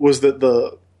was that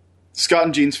the Scott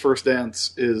and Jean's First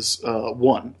Dance is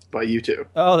One by U2.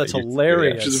 Oh, that's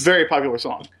hilarious. Which is a very popular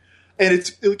song. And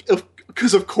it's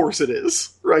because of course it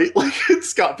is, right? Like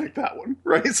Scott picked that one,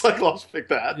 right? Cyclops picked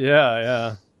that.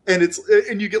 Yeah.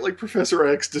 And you get like Professor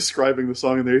X describing the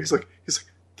song in there. He's like,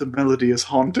 the melody is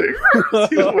haunting,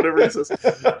 whatever he says.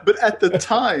 But at the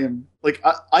time, like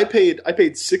I paid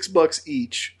 $6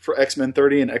 each for X-Men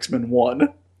 30 and X-Men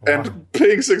 1, and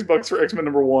paying $6 for X-Men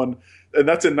number 1, and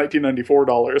that's in 1994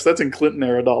 dollars. That's in Clinton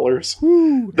era dollars.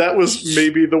 That was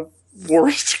maybe the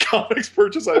worst comics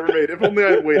purchase I ever made. If only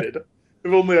I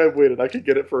had waited. I could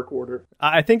get it for a quarter.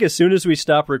 I think as soon as we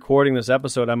stop recording this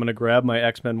episode, I'm going to grab my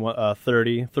X-Men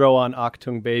 30, throw on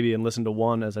Achtung Baby, and listen to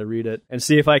 1 as I read it, and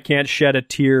see if I can't shed a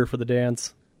tear for the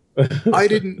dance. I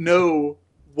didn't know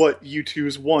what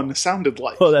U2's 1 sounded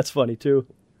like. Oh, that's funny, too.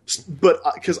 But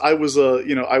because I was a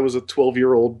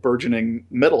 12-year-old burgeoning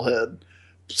metalhead,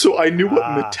 so I knew what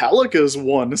Metallica's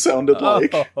 1 sounded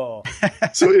like. Oh.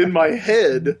 So in my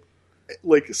head,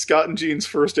 like Scott and Jean's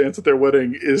first dance at their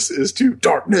wedding is to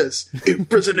darkness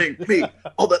imprisoning me,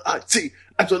 all that I see,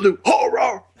 absolute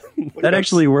horror. Like that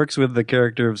actually works with the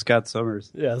character of Scott Summers.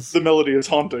 Yes, the melody is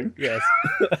haunting. Yes,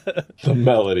 the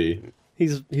melody.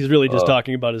 He's really just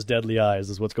talking about his deadly eyes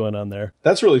is what's going on there.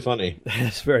 That's really funny.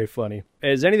 It's very funny.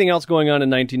 Is anything else going on in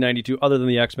 1992 other than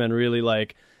the X-Men really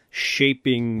like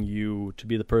shaping you to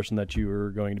be the person that you were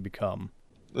going to become?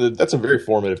 That's a very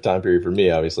formative time period for me,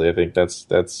 obviously. I think that's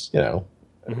that's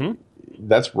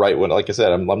right when, like I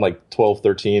said, I'm like 12,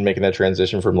 13, making that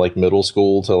transition from like middle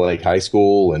school to like high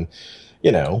school, and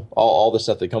all the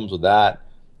stuff that comes with that,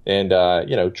 and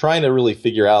trying to really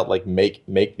figure out like make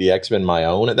the X-Men my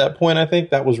own at that point. I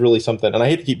think that was really something, and I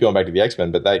hate to keep going back to the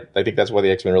X-Men, but I think that's why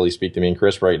the X-Men really speak to me and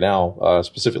Chris right now,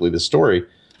 specifically this story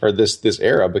or this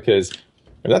era, because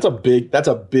that's a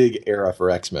big era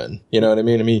for X-Men. You know what I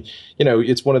mean? I mean,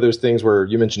 it's one of those things where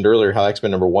you mentioned earlier how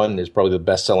X-Men number 1 is probably the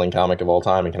best-selling comic of all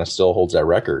time and kind of still holds that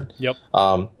record. Yep.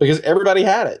 Because everybody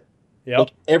had it. Yep.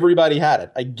 Like, everybody had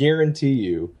it. I guarantee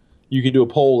you could do a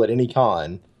poll at any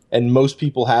con, and most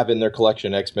people have in their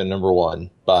collection X-Men number 1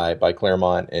 by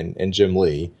Claremont and Jim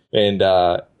Lee. And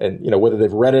whether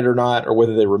they've read it or not, or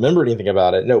whether they remember anything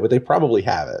about it, no, but they probably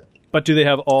have it. But do they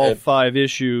have all 5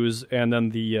 issues and then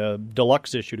the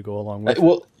deluxe issue to go along with it?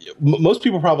 Well, most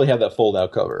people probably have that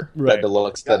fold-out cover, right. that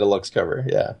deluxe cover,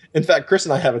 yeah. In fact, Chris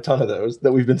and I have a ton of those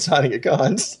that we've been signing at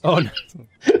cons. Oh, no.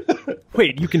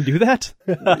 Wait, you can do that?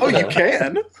 Oh, you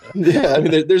can? Yeah, I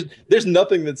mean, there's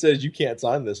nothing that says you can't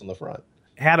sign this on the front.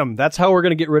 Adam, that's how we're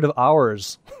going to get rid of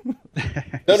ours.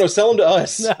 No, sell them to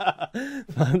us.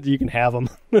 You can have them.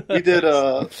 We did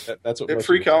that's what at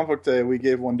Free Comic Book Day. We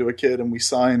gave one to a kid, and we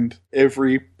signed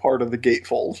every part of the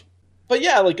gatefold. But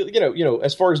yeah, like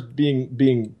as far as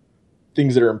being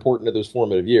things that are important to those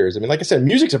formative years. I mean, like I said,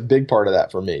 music's a big part of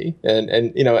that for me. And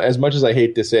as much as I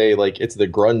hate to say like it's the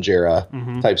grunge era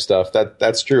type stuff,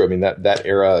 that's true. I mean, that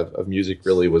era of music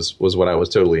really was what I was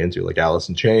totally into, like Alice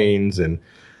in Chains and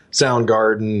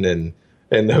Soundgarden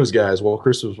and those guys. Well,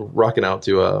 Chris was rocking out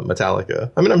to Metallica.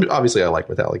 I mean, obviously I like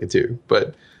Metallica too,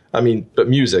 but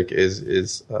music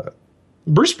is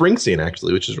Bruce Springsteen,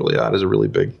 actually, which is really odd, is a really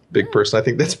big person. I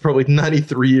think that's probably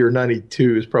 93 or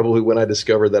 92 is probably when I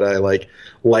discovered that I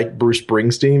like Bruce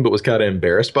Springsteen, but was kind of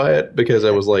embarrassed by it because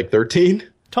I was like 13.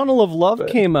 Tunnel of Love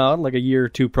came out like a year or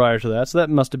two prior to that, so that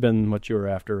must have been what you were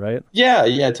after, right?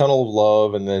 Yeah, Tunnel of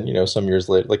Love, and then some years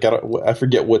later, like I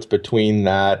forget what's between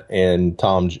that and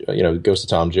Ghost of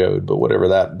Tom Joad, but whatever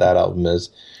that album is,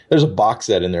 there's a box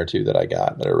set in there too that I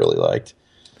got that I really liked.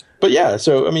 But yeah,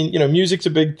 so I mean, music's a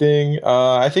big thing.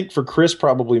 I think for Chris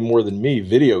probably more than me,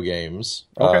 video games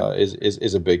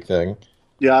is a big thing.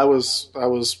 Yeah, I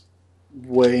was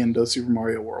way into Super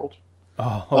Mario World.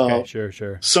 Oh, okay,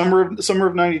 sure. Summer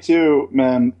of '92,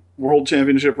 man. World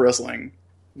Championship Wrestling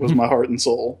was my heart and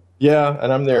soul. Yeah,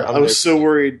 and I'm there. I was so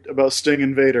worried about Sting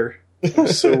and Vader I'm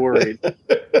so worried.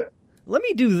 Let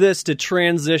me do this to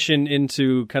transition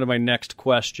into kind of my next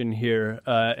question here,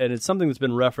 and it's something that's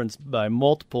been referenced by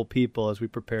multiple people as we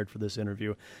prepared for this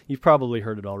interview. You've probably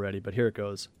heard it already, but here it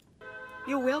goes.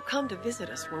 You will come to visit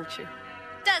us, won't you?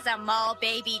 Does a mall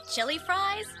baby chili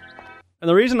fries? And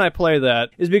the reason I play that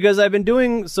is because I've been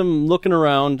doing some looking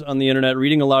around on the internet,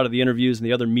 reading a lot of the interviews and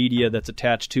the other media that's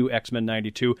attached to X-Men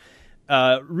 92,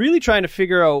 really trying to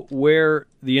figure out where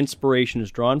the inspiration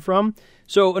is drawn from.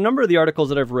 So a number of the articles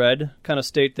that I've read kind of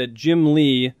state that Jim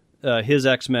Lee, his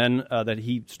X-Men,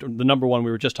 the number one we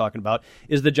were just talking about,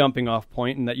 is the jumping off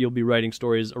point, and that you'll be writing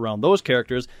stories around those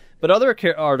characters. But other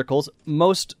articles,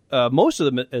 most of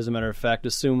them, as a matter of fact,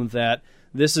 assume that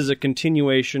this is a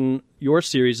continuation, your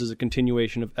series is a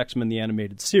continuation of X-Men the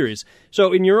Animated Series.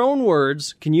 So in your own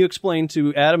words, can you explain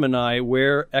to Adam and I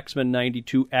where X-Men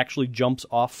 92 actually jumps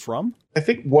off from? I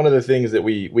think one of the things that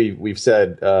we've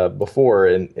said before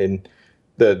in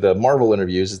the Marvel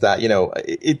interviews is that,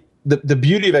 the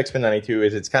beauty of X-Men 92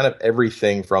 is it's kind of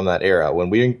everything from that era.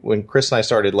 When Chris and I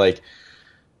started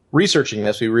researching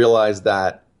this, we realized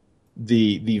that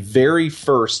the very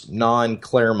first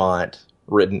non-Claremont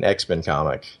written X-Men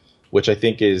comic, which I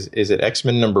think is it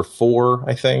X-Men number 4,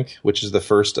 I think, which is the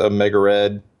first Omega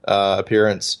Red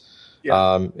appearance,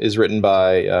 is written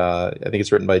by I think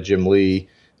it's written by Jim Lee.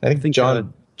 I think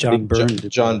John Byrne did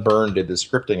the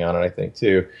scripting on it, I think,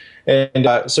 too. And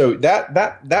so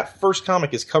that first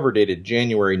comic is cover dated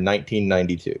January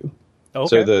 1992. Okay.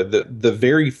 So the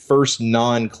very first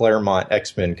non-Claremont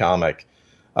X-Men comic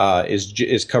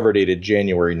is cover dated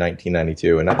January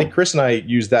 1992. And I think Chris and I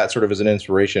used that sort of as an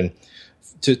inspiration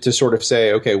to sort of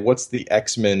say, okay, what's the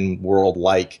X-Men world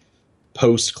like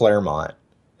post Claremont?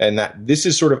 And that this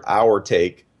is sort of our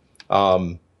take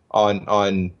on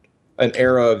an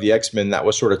era of the X-Men that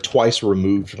was sort of twice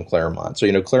removed from Claremont.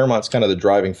 So, Claremont's kind of the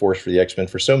driving force for the X-Men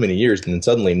for so many years. And then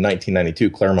suddenly in 1992,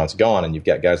 Claremont's gone. And you've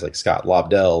got guys like Scott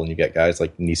Lobdell, and you've got guys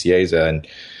like Nicieza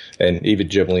and even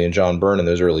Jim Lee and John Byrne in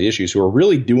those early issues who are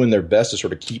really doing their best to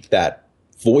sort of keep that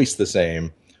voice the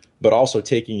same, but also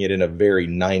taking it in a very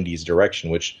 90s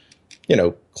direction, which,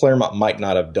 Claremont might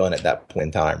not have done at that point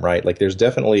in time, right? There's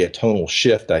definitely a tonal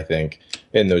shift, I think,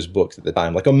 in those books at the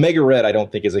time. Omega Red, I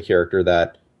don't think is a character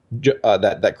that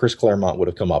Chris Claremont would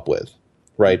have come up with,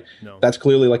 right? No. That's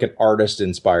clearly an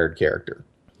artist-inspired character.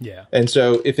 Yeah. And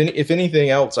so if anything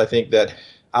else, I think that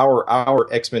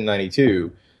our X-Men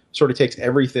 92 sort of takes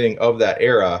everything of that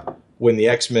era when the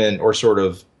X-Men are sort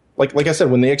of, like I said,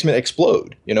 when the X-Men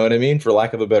explode, you know what I mean? For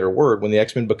lack of a better word, when the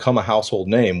X-Men become a household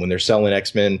name, when they're selling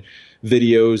X-Men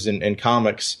videos and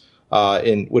comics,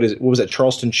 in what was that,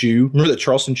 Charleston Chew? Remember the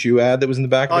Charleston Chew ad that was in the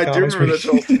back of the comics? I do remember the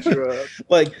Charleston Chew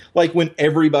ad. like when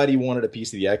everybody wanted a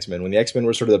piece of the X-Men, when the X-Men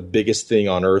were sort of the biggest thing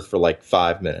on Earth for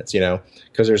 5 minutes,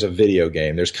 because there's a video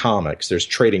game, there's comics, there's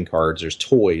trading cards, there's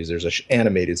toys, there's an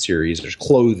animated series, there's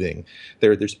clothing,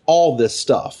 there's all this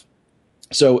stuff.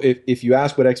 So if you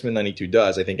ask what X-Men 92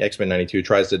 does, I think X-Men 92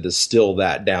 tries to distill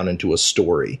that down into a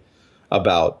story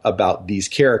about these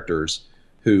characters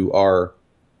who are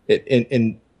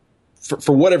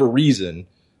for whatever reason,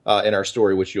 in our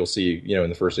story, which you'll see, in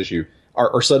the first issue,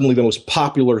 are suddenly the most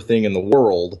popular thing in the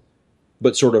world,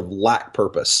 but sort of lack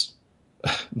purpose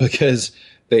because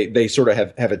they sort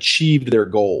of have achieved their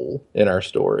goal in our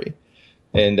story.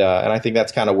 And I think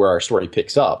that's kind of where our story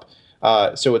picks up.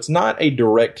 So it's not a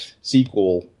direct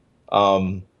sequel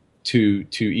to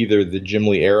either the Jim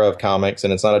Lee era of comics,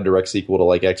 and it's not a direct sequel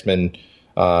to X-Men,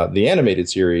 the animated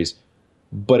series,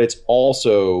 but it's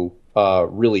also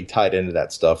really tied into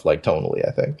that stuff tonally,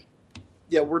 I think.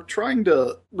 Yeah, we're trying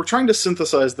to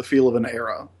synthesize the feel of an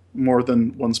era more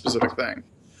than one specific thing.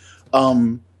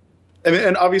 And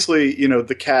obviously,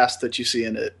 the cast that you see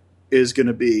in it is going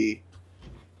to be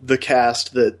the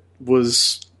cast that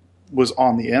was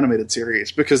on the animated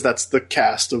series, because that's the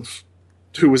cast of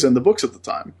who was in the books at the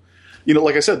time.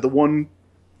 Like I said, the one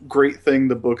great thing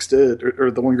the books did,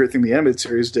 or the one great thing the animated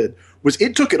series did, was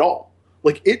it took it all.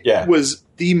 It was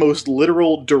the most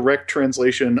literal, direct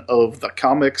translation of the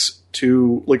comics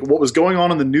to what was going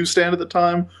on in the newsstand at the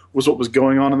time was what was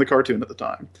going on in the cartoon at the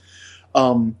time.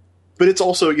 But it's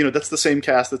also, that's the same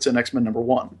cast that's in X-Men number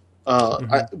 1.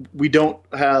 We don't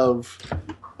have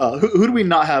who do we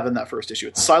not have in that first issue?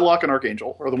 It's Psylocke and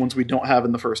Archangel are the ones we don't have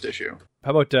in the first issue.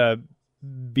 How about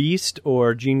Beast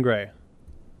or Jean Grey?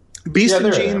 Beast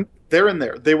and Jean, they're in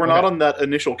there. They were not on that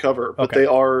initial cover, but they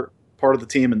are part of the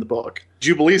team in the book.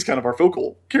 Jubilee is kind of our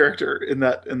focal character in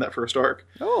that first arc.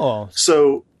 Oh,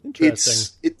 so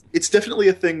interesting. It's definitely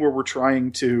a thing where we're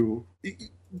trying to,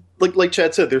 like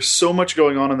Chad said, there's so much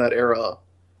going on in that era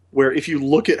where if you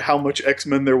look at how much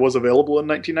X-Men there was available in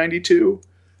 1992,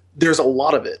 there's a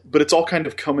lot of it, but it's all kind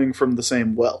of coming from the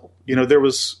same well. You know,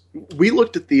 we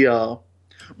looked at the,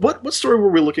 what story were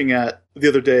we looking at the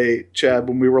other day, Chad,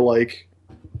 when we were like,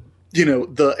 you know,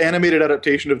 the animated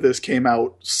adaptation of this came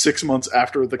out 6 months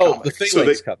after the comic. The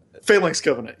Phalanx Covenant. Phalanx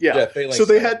Covenant, yeah. Phalanx so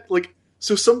they Covenant. had,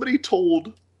 so somebody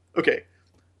came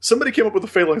up with the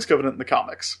Phalanx Covenant in the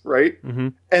comics, right? Mm-hmm.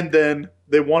 And then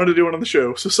they wanted to do it on the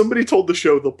show. So somebody told the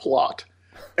show the plot.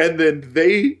 And then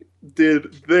they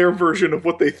did their version of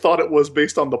what they thought it was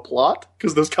based on the plot,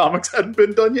 because those comics hadn't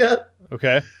been done yet.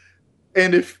 Okay.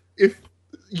 And if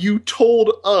you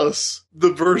told us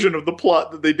the version of the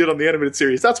plot that they did on the animated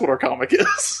series, that's what our comic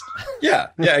is. Yeah,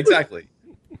 exactly.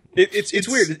 It's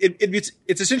weird.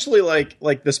 It's essentially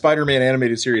like the Spider-Man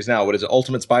animated series now. What is it?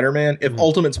 Ultimate Spider-Man? If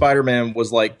Ultimate Spider-Man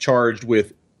was charged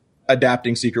with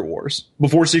adapting Secret Wars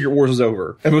before Secret Wars was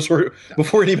over, and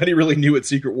before anybody really knew what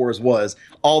Secret Wars was,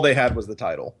 all they had was the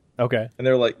title. Okay. And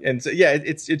they're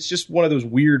it's just one of those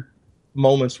weird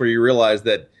moments where you realize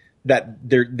that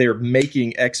they're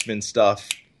making X-Men stuff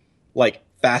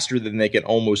faster than they can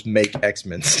almost make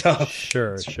X-Men stuff.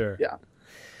 Sure. Yeah.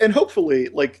 And hopefully,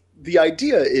 the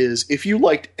idea is, if you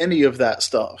liked any of that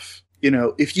stuff, you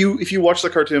know, if you watch the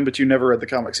cartoon but you never read the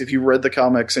comics, if you read the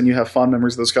comics and you have fond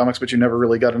memories of those comics but you never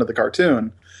really got into the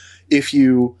cartoon, if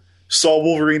you saw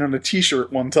Wolverine on a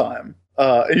T-shirt one time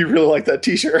and you really like that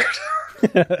T-shirt,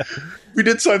 we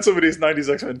did sign somebody's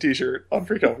 90s X-Men T-shirt on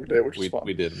Free Comic Day, which was fun.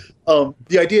 We did.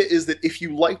 The idea is that if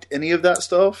you liked any of that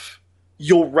stuff,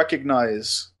 you'll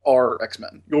recognize our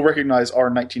X-Men. You'll recognize our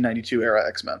 1992 era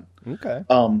X-Men. Okay.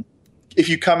 If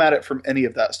you come at it from any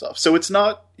of that stuff. So it's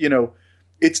not, you know,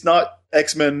 it's not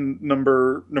X-Men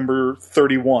number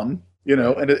 31, you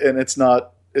know, and it's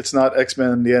not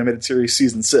X-Men the animated series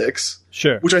season 6.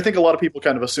 Sure. Which I think a lot of people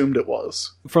kind of assumed it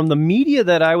was. From the media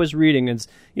that I was reading, and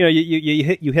you know,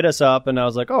 you hit us up, and I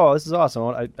was like, oh, this is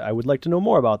awesome. I would like to know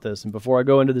more about this. And before I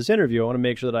go into this interview, I want to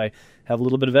make sure that I have a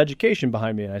little bit of education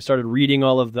behind me. And I started reading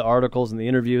all of the articles and the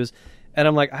interviews, and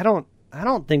I'm like, I don't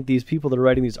think these people that are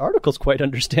writing these articles quite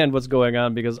understand what's going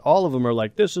on, because all of them are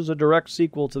like, this is a direct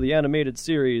sequel to the animated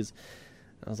series.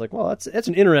 I was like, well, that's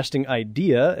an interesting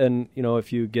idea, and you know,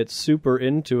 if you get super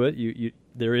into it,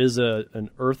 there is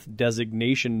an Earth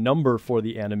designation number for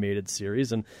the animated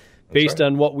series, and based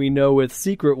on what we know with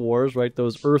Secret Wars, right,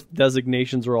 those Earth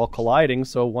designations are all colliding,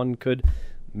 so one could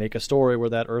make a story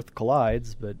where that Earth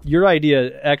collides. But your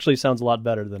idea actually sounds a lot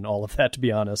better than all of that, to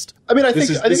be honest. I mean, I think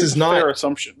this is a not fair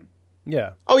assumption.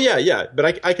 Yeah. Oh yeah, but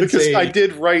I can because say I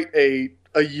did write a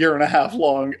year and a half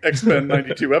long X-Men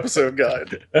 92 episode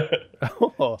guide.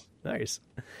 Oh, nice.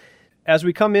 As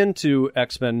we come into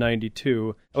X-Men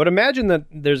 92, I would imagine that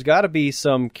there's got to be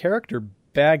some character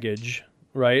baggage,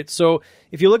 right? So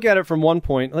if you look at it from one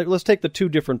point, let's take the two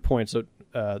different points,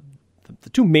 the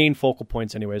two main focal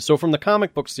points anyway. So from the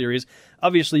comic book series,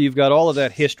 obviously you've got all of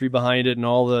that history behind it and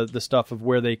all the stuff of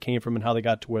where they came from and how they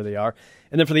got to where they are.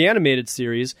 And then for the animated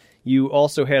series, you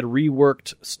also had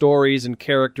reworked stories and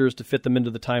characters to fit them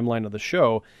into the timeline of the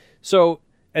show. So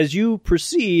as you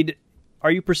proceed,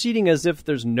 are you proceeding as if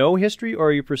there's no history, or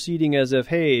are you proceeding as if,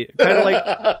 hey, kind of like,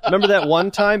 remember that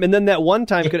one time? And then that one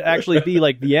time could actually be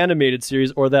like the animated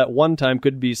series, or that one time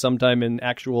could be sometime in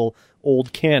actual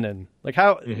old canon. Like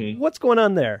what's going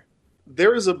on there?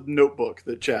 There is a notebook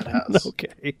that Chad has.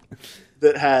 Okay.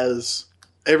 That has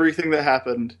everything that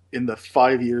happened in the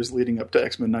 5 years leading up to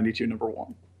X-Men 92 number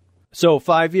 1. So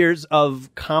 5 years of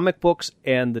comic books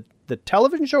and the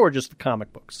television show, or just the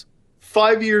comic books?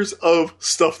 5 years of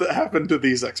stuff that happened to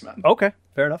these X-Men. Okay,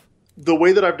 fair enough. The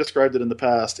way that I've described it in the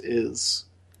past is,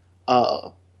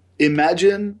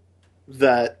 imagine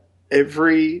that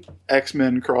every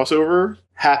X-Men crossover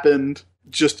happened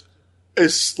just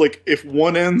as, like, if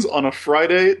one ends on a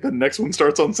Friday, the next one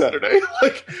starts on Saturday.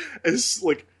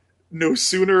 No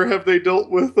sooner have they dealt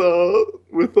with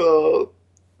the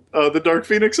Dark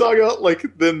Phoenix saga,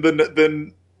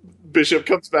 then Bishop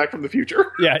comes back from the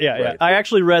future. Yeah. Right. I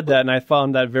actually read that, and I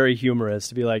found that very humorous,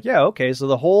 to be like, yeah, okay, so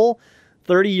the whole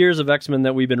 30 years of X-Men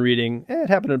that we've been reading, it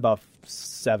happened in about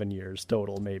 7 years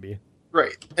total, maybe.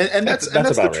 Right. And that's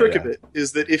the trick of it,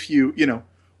 is that if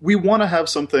we want to have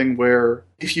something where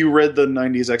if you read the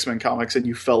 90s X-Men comics and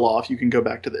you fell off, you can go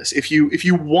back to this. If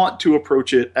you want to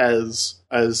approach it as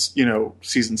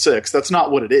season 6, that's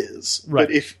not what it is. Right.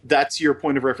 But if that's your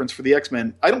point of reference for the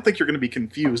X-Men, I don't think you're going to be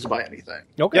confused by anything.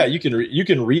 Okay. Yeah, you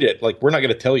can read it. Like, we're not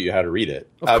going to tell you how to read it,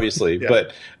 obviously. Yeah.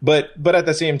 But at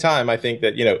the same time, I think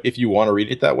that, if you want to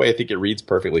read it that way, I think it reads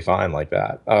perfectly fine like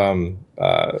that.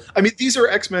 I mean, these are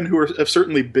X-Men who have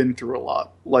certainly been through a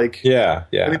lot. Like, yeah.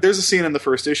 I mean, there's a scene in the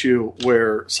first issue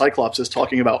where Cyclops is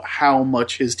talking about how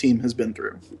much his team has been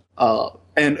through.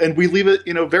 And we leave it,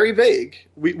 very vague.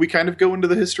 We kind of go into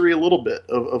the history a little bit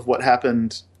of what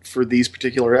happened for these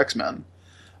particular X-Men.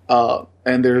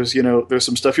 And there's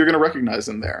some stuff you're going to recognize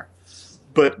in there.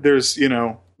 But there's,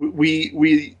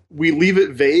 we leave it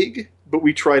vague, but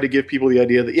we try to give people the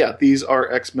idea that, yeah, these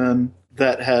are X-Men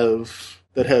that have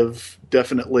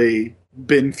definitely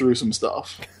been through some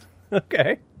stuff.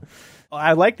 Okay.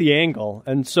 I like the angle.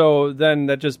 And so then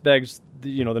that just begs,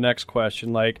 the next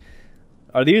question, like,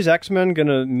 are these X-Men going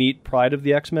to meet Pride of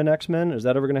the X-Men? Is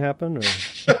that ever going to happen? Or?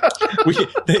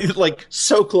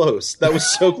 So close. That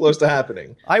was so close to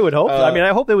happening. I would hope.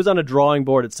 I hope it was on a drawing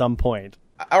board at some point.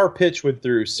 Our pitch went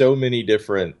through so many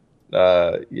different,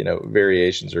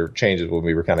 variations or changes when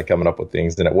we were kind of coming up with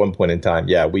things. And at one point in time,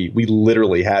 we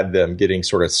literally had them getting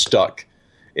sort of stuck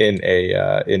in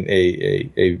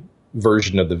a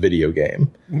version of the video game.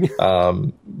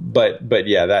 But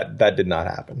yeah, that did not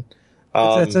happen.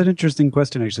 That's an interesting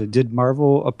question, actually. Did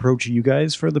Marvel approach you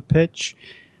guys for the pitch,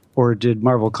 or did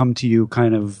Marvel come to you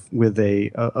kind of with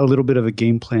a little bit of a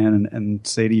game plan and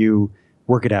say to you,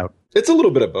 work it out? It's a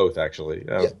little bit of both, actually.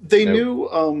 They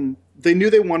knew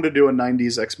they wanted to do a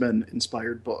 90s X-Men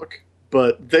inspired book,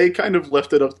 but they kind of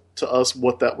left it up to us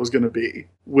what that was going to be,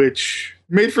 which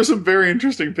made for some very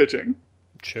interesting pitching.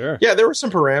 Sure. Yeah, there were some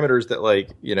parameters that, we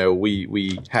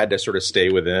had to sort of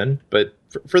stay within. But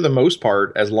for the most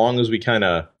part, as long as we kind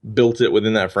of built it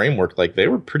within that framework, they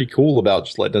were pretty cool about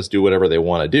just letting us do whatever they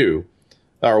want to do,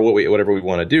 or whatever we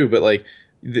want to do. But,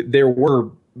 there were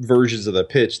versions of the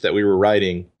pitch that we were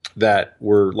writing that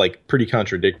were, pretty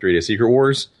contradictory to Secret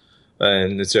Wars.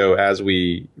 And so as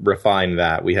we refined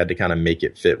that, we had to kind of make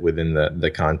it fit within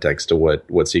the context of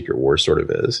what Secret Wars sort of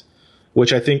is,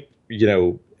 which I think,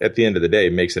 at the end of the day,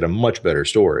 makes it a much better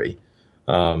story.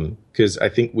 Because I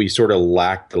think we sort of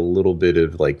lacked a little bit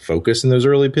of focus in those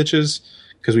early pitches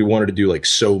because we wanted to do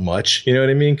so much, you know what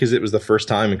I mean? Because it was the first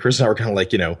time, and Chris and I were kind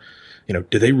of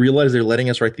do they realize they're letting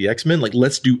us write the X-Men?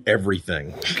 Let's do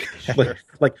everything.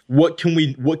 What can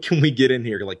we get in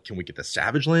here? Can we get the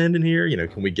Savage Land in here?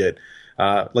 Can we get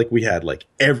we had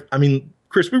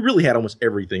Chris, we really had almost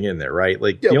everything in there, right?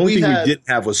 The only thing we didn't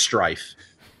have was Strife.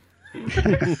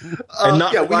 And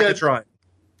not Rocketron.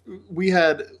 We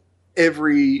had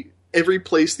every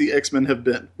place the X-Men have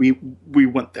been. We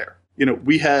went there.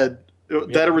 We had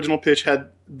that original pitch had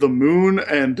the Moon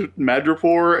and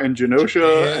Madripoor and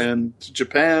Genosha and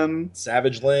Japan,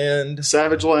 Savage Land,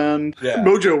 yeah.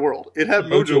 Mojo World. It had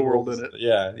Mojo World in it.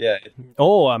 Yeah.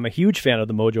 Oh, I'm a huge fan of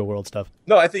the Mojo World stuff.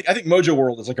 No, I think Mojo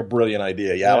World is a brilliant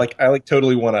idea. Yeah. I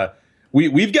totally want to.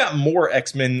 We've got more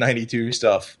X-Men 92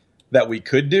 stuff that we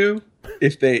could do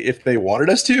if they wanted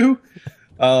us to.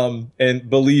 And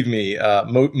believe me,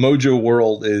 Mojo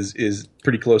World is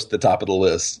pretty close to the top of the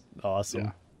list. Awesome.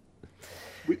 Yeah.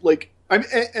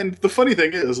 And the funny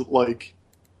thing is,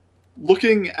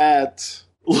 looking at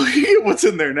what's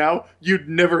in there now, you'd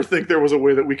never think there was a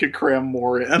way that we could cram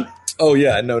more in. Oh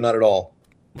yeah, no, not at all.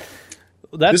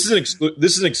 This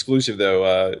is an exclusive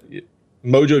though.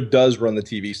 Mojo does run the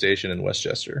TV station in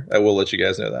Westchester. I will let you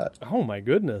guys know that. Oh my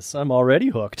goodness, I'm already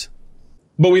hooked.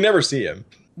 But we never see him.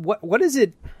 What is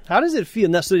it? How does it feel?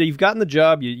 Now, so you've gotten the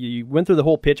job. You went through the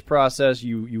whole pitch process.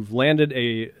 You've landed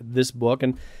this book,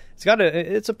 and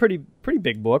it's a pretty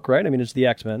big book, right? I mean, it's the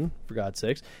X-Men, for God's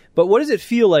sakes. But what does it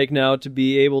feel like now to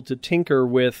be able to tinker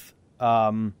with?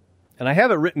 And I have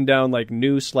it written down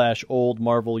new/old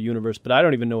Marvel universe, but I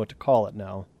don't even know what to call it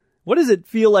now. What does it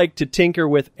feel like to tinker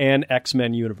with an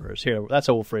X-Men universe? Here, that's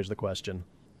how we'll phrase the question.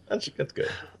 That's good.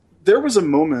 There was a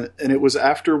moment, and it was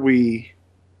after we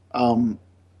turned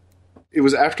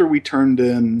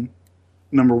in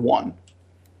number 1,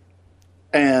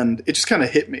 and it just kind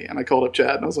of hit me. And I called up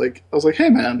Chad, and I was like,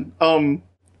 "Hey, man,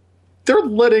 they're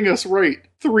letting us write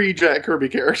 3 Jack Kirby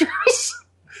characters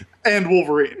and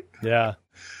Wolverine." Yeah,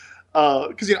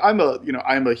 because I'm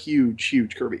a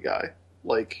huge Kirby guy.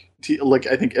 I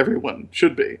think everyone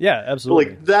should be. Yeah,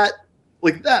 absolutely. But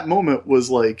that moment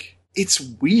was it's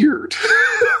weird.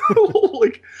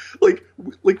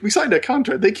 we signed a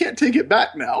contract. They can't take it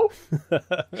back now.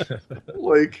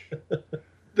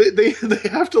 They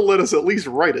have to let us at least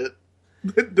write it.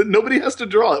 Nobody has to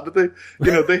draw it,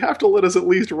 but they have to let us at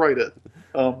least write it.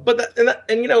 But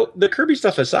the Kirby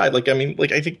stuff aside, I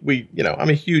think I'm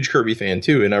a huge Kirby fan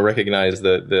too, and I recognize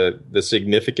the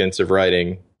significance of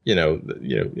writing,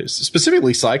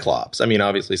 specifically Cyclops. I mean,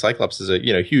 obviously Cyclops is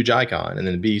a huge icon, and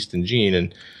then Beast and Jean,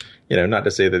 and not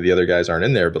to say that the other guys aren't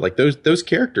in there, but like those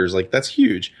characters, like that's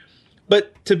huge.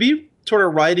 But to be sort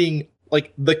of writing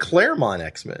like the Claremont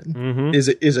X-Men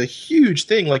is a huge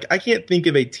thing. Like I can't think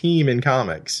of a team in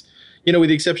comics, with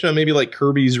the exception of maybe like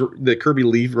the Kirby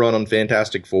Leaf run on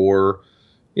Fantastic Four,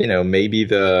 maybe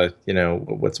the,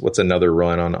 what's another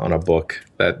run on a book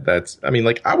that's, I mean,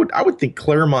 like I would think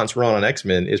Claremont's run on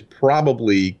X-Men is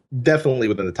probably definitely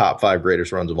within the top 5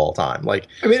 greatest runs of all time. Like,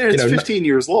 I mean, it's 15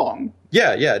 years long.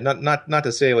 Yeah. Not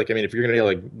to say like, I mean, if you're going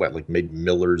to get like maybe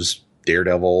Miller's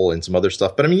Daredevil and some other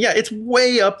stuff, but I mean, yeah, it's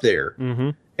way up there.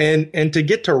 And to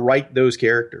get to write those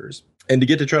characters and to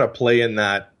get to try to play in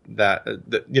that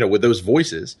with those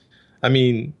voices, I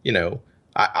mean,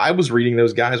 I was reading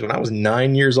those guys when I was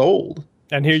 9 years old,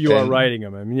 and here you are writing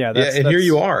them. I mean, here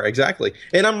you are exactly.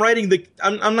 And I'm writing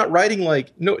I'm not writing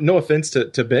like no offense to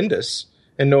Bendis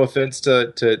and no offense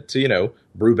to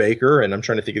Brubaker, and I'm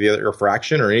trying to think of the other, or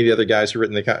Fraction, or any of the other guys who've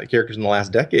written the characters in the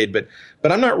last decade, but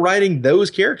I'm not writing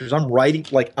those characters. I'm writing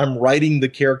the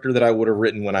character that I would have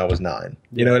written when I was 9.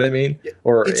 You know what I mean?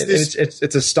 Or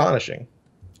it's astonishing.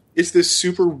 It's this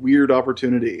super weird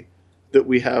opportunity that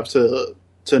we have to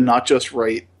not just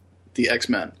write the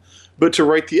X-Men, but to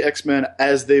write the X-Men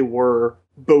as they were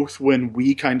both when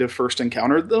we kind of first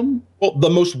encountered them. Well, the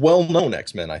most well-known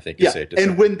X-Men, I think, is safe to say.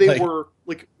 And when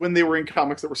they were in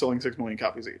comics that were selling 6 million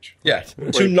copies each. Yeah.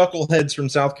 Two knuckleheads from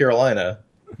South Carolina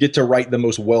get to write the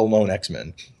most well-known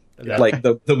X-Men. Yeah. Like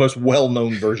the most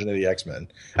well-known version of the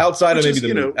X-Men. Outside of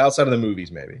maybe outside of the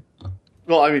movies, maybe.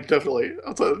 Well, I mean, definitely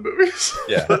outside of the movies.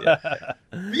 Yeah.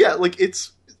 Yeah, like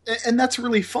and that's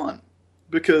really fun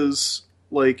because,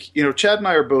 like, Chad and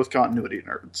I are both continuity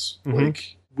nerds.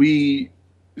 Like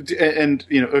and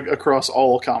across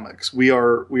all comics, we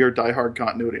are diehard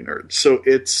continuity nerds. So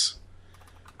it's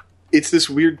this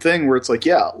weird thing where it's like,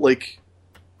 yeah, like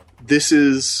this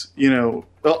is,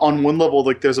 on one level,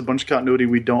 like there's a bunch of continuity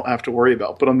we don't have to worry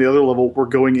about, but on the other level, we're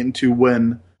going into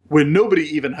when nobody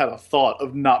even had a thought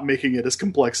of not making it as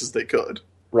complex as they could.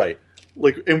 Right.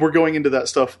 Like, and we're going into that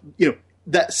stuff,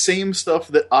 that same stuff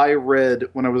that I read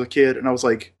when I was a kid, and I was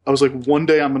like, one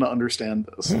day I'm going to understand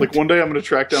this. Like, one day I'm going to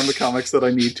track down the comics that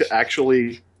I need to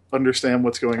actually understand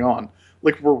what's going on.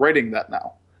 Like, we're writing that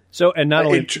now. So, and not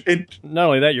only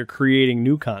that, you're creating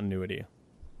new continuity.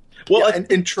 Well, yeah,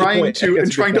 and trying to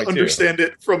understand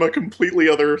it from a completely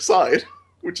other side,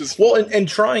 which is well, and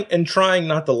trying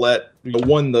not to let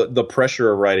the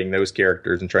pressure of writing those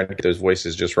characters and trying to get those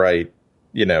voices just right,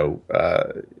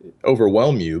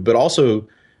 overwhelm you, but also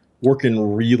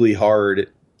working really hard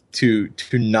to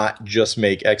not just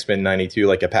make X-Men 92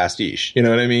 like a pastiche. You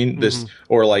know what I mean? This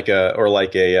or like a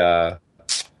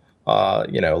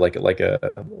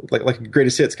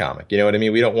greatest hits comic. You know what I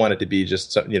mean? We don't want it to be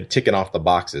just ticking off the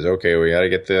boxes. Okay, we got to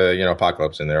get the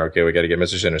Apocalypse in there. Okay, we got to get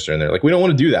Mr. Sinister in there. Like, we don't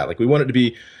want to do that. Like, we want it to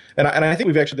be. And I think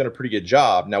we've actually done a pretty good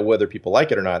job. Now, whether people like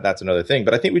it or not, that's another thing.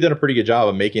 But I think we've done a pretty good job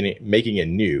of making it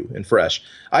new and fresh.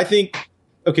 I think,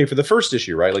 okay, for the first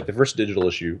issue, right, like the first digital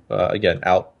issue, again,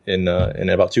 out in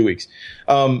about 2 weeks.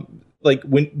 Like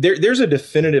when there's a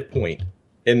definitive point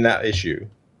in that issue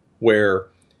where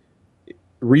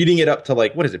reading it up to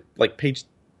like, what is it,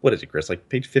 Chris? Like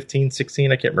page 15,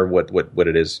 16? I can't remember what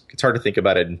it is. It's hard to think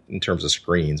about it in terms of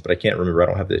screens, but I can't remember. I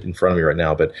don't have it in front of me right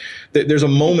now. But there's a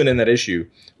moment in that issue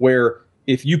where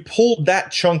if you pulled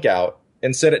that chunk out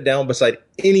and set it down beside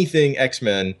anything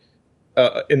X-Men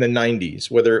in the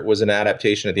 90s, whether it was an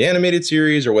adaptation of the animated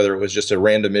series or whether it was just a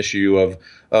random issue of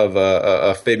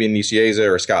Fabian Nicieza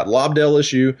or Scott Lobdell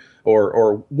issue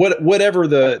or whatever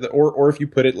or if you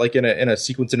put it like in a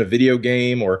sequence in a video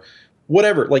game or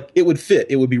whatever, like it would fit.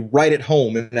 It would be right at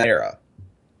home in that era.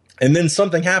 And then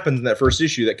something happens in that first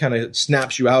issue that kind of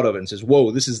snaps you out of it and says,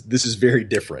 whoa, this is very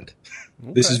different.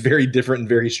 Okay. This is very different and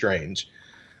very strange.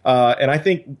 And I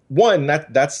think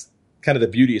that's kind of the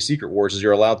beauty of Secret Wars is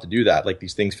you're allowed to do that. Like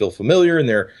these things feel familiar and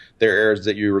they're eras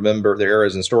that you remember, they're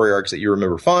eras and story arcs that you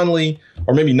remember fondly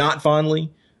or maybe not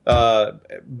fondly. But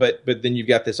then you've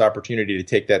got this opportunity to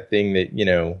take that thing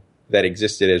that, that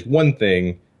existed as one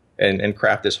thing and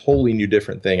craft this wholly new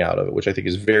different thing out of it, which I think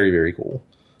is very, very cool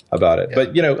about it.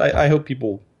 Yeah. But, I hope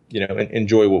people,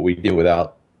 enjoy what we do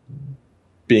without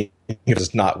being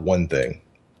just not one thing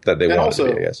that they want to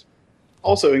be, I guess.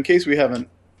 Also, in case we haven't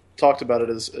talked about it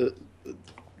as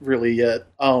really yet,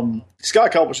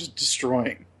 Scott Koblish is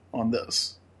destroying on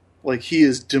this. Like, he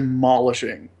is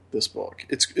demolishing this book.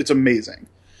 It's amazing.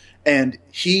 And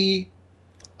he,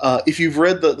 if you've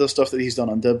read the stuff that he's done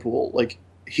on Deadpool, like,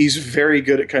 he's very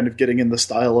good at kind of getting in the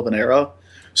style of an era.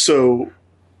 So,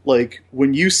 like,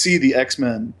 when you see the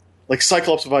X-Men, like,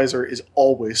 Cyclops' visor is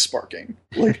always sparking.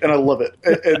 Like, and I love it.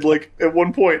 And like, at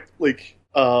one point, like,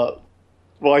 well,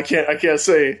 I can't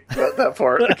say that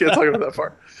part. I can't talk about that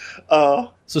part.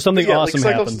 So something awesome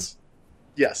like happens.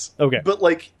 Yes. Okay. But,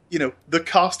 like, you know, the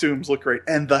costumes look great.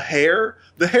 And the hair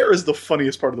is the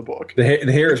funniest part of the book. The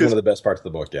hair is one of the best parts of the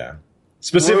book, yeah.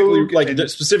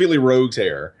 Specifically Rogue's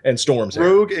hair and Storm's hair.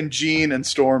 Rogue and Jean and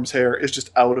Storm's hair is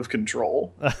just out of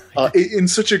control in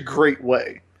such a great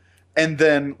way. And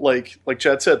then, like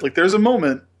Chad said, like, there's a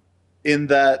moment in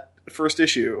that first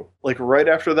issue, like right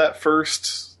after that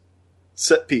first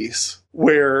set piece,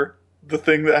 where the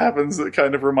thing that happens that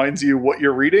kind of reminds you what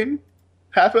you're reading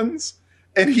happens,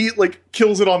 and he like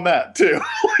kills it on that too.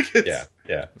 Like,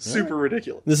 it's super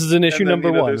ridiculous. This is an issue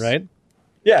number 1, right?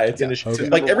 Yeah, it's an issue. Okay.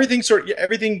 Like everything,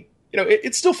 you know,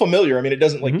 it's still familiar. I mean, it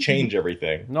doesn't like change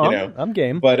everything. No, you know? I'm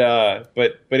game. But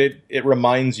it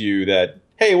reminds you that,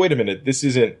 hey, wait a minute, this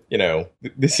isn't that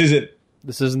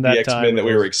the X-Men that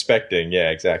we was were expecting.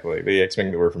 Yeah, exactly. The X-Men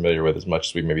that we're familiar with as much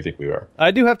as we maybe think we are. I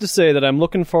do have to say that I'm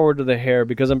looking forward to the hair,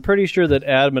 because I'm pretty sure that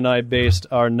Adam and I based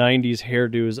our 90s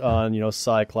hairdos on, you know,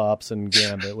 Cyclops and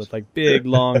Gambit with like big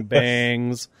long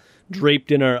bangs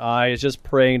draped in our eyes, just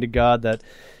praying to God that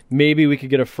maybe we could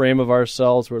get a frame of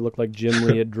ourselves where it looked like Jim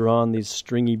Lee had drawn these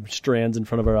stringy strands in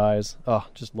front of our eyes. Oh,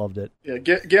 just loved it. Yeah,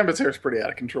 Gambit's hair is pretty out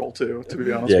of control too, to be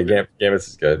honest. Yeah, Gambit's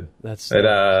is good.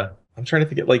 I'm trying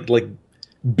to think, like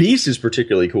Beast is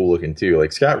particularly cool looking too.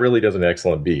 Like, Scott really does an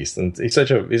excellent Beast, and he's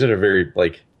such a very,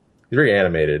 like, he's very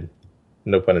animated.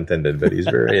 No pun intended, but he's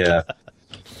very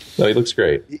No, he looks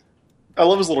great. I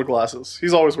love his little glasses.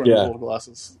 He's always wearing little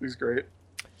glasses. He's great.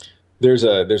 There's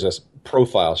a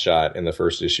profile shot in the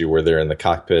first issue where they're in the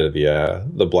cockpit of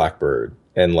the Blackbird,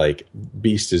 and like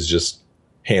Beast is just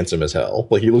handsome as hell.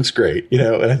 Like, he looks great, you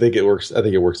know, and I think it works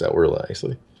out really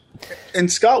nicely.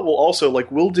 And Scott will also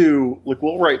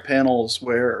we'll write panels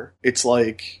where it's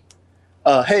like,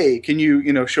 hey, can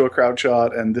you show a crowd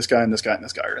shot, and this guy and this guy and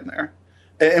this guy are in there.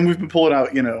 And we've been pulling out,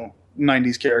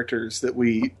 90s characters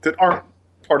that aren't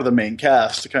part of the main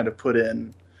cast to kind of put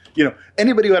in,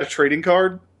 anybody who had a trading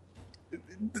card.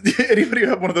 Anybody who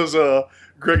had one of those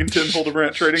Greg and Tim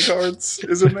Hildebrandt trading cards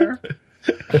is in there.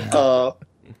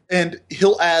 And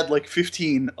he'll add like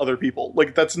 15 other people.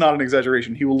 Like, that's not an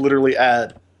exaggeration. He will literally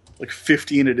add like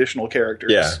 15 additional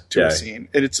characters to a scene.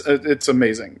 And it's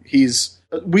amazing.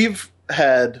 We've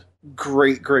had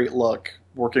great luck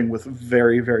working with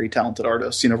very, very talented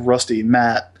artists. Rusty,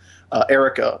 Matt,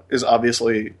 Erica is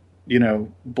obviously,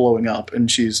 blowing up,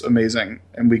 and she's amazing.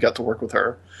 And we got to work with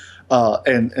her.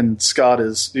 And Scott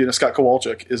Scott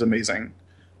Kowalczyk is amazing.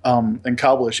 And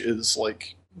Koblish is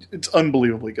like, it's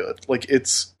unbelievably good. Like,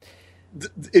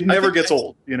 it never gets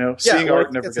old, seeing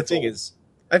art never gets old.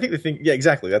 I think the thing,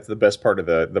 exactly. That's the best part of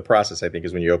the process, I think,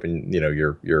 is when you open,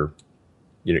 your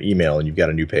email and you've got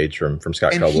a new page from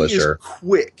Scott Koblish. He is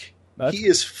quick. He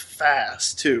is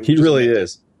fast too. He really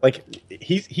is. Like,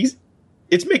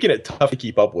 it's making it tough to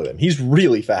keep up with him. He's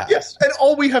really fast. Yes, and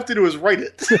all we have to do is write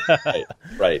it.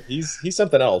 Right. He's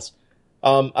something else.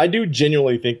 I do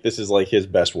genuinely think this is like his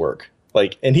best work.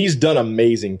 Like, and he's done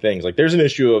amazing things. Like, there's an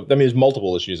issue of, there's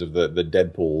multiple issues of the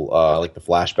Deadpool, like the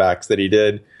flashbacks that he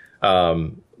did.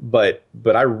 But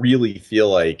I really feel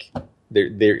like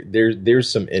there's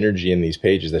some energy in these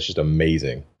pages that's just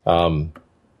amazing. And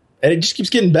it just keeps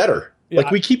getting better. Yeah.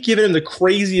 Like, we keep giving him the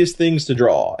craziest things to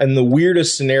draw and the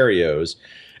weirdest scenarios.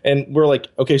 And we're like,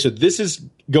 okay, so this is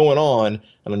going on,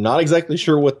 and I'm not exactly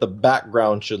sure what the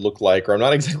background should look like, or I'm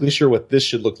not exactly sure what this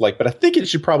should look like, but I think it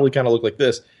should probably kind of look like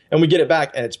this. And we get it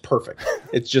back, and it's perfect.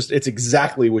 It's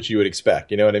exactly what you would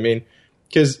expect. You know what I mean?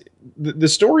 Because the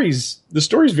story's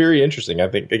very interesting. I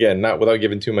think, again, not without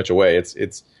giving too much away.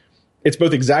 It's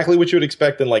both exactly what you would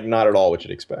expect and like not at all what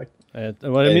you'd expect.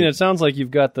 It sounds like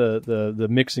you've got the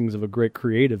mixings of a great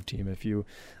creative team. If you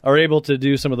are able to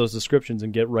do some of those descriptions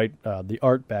and get the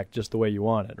art back just the way you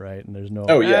want it, right? And there's no,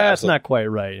 that's not quite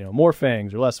right. More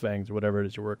fangs or less fangs or whatever it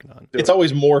is you're working on. It's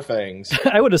always more fangs.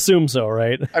 I would assume so,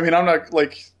 right? I mean, I'm not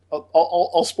like,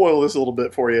 I'll spoil this a little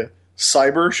bit for you.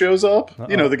 Cyber shows up. Uh-oh.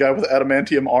 You know, the guy with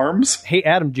adamantium arms. Hey,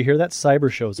 Adam, did you hear that?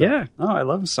 Cyber shows up. Yeah. Oh, I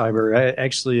love Cyber.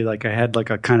 I had like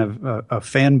a kind of a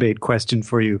fan bait question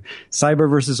for you. Cyber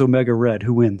versus Omega Red.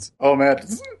 Who wins? Oh, man.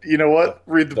 You know what?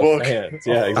 Read the book. Fans.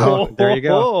 Yeah, exactly. Oh, there you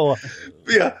go.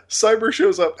 Yeah, Cyber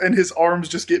shows up, and his arms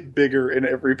just get bigger in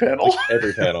every panel.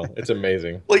 Every panel. It's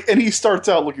amazing. And he starts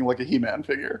out looking like a He-Man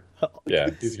figure.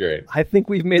 Yeah, he's great. I think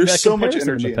we've made There's that so much comparison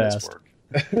energy in the in this past. work.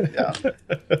 Yeah.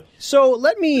 So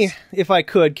let me, if I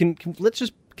could, let's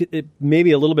just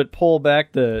maybe a little bit pull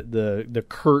back the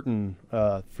curtain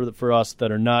for us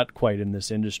that are not quite in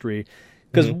this industry,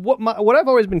 because what I've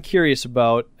always been curious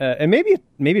about, and maybe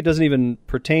it doesn't even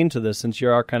pertain to this, since you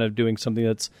are kind of doing something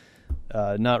that's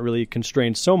not really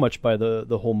constrained so much by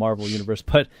the whole Marvel universe,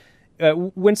 but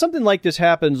when something like this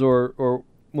happens, or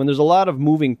when there's a lot of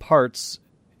moving parts,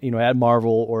 at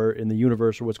Marvel or in the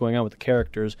universe, or what's going on with the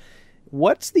characters.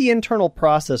 What's the internal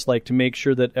process like to make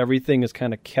sure that everything is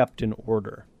kind of kept in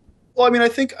order? Well, I mean, I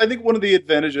think one of the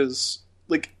advantages,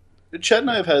 like, Chad and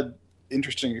I have had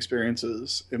interesting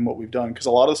experiences in what we've done, because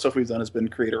a lot of the stuff we've done has been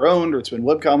creator-owned, or it's been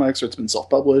webcomics, or it's been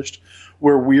self-published,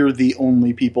 where we're the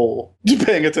only people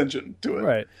paying attention to it.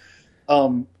 Right.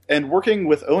 And working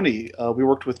with Oni, we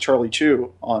worked with Charlie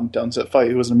Chu on Downset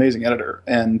Fight, who was an amazing editor.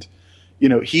 And,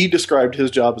 he described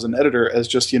his job as an editor as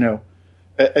just,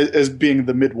 as being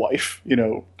the midwife,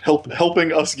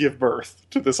 helping us give birth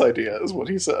to this idea, is what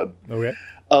he said. Okay.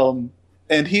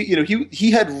 And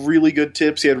he had really good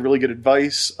tips. He had really good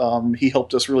advice. He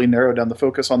helped us really narrow down the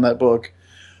focus on that book.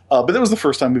 But that was the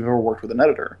first time we've ever worked with an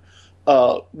editor.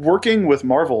 Working with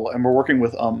Marvel, and we're working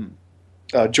with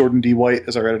Jordan D. White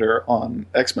as our editor on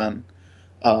X-Men.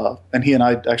 And he and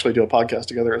I actually do a podcast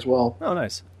together as well. Oh,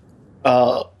 nice.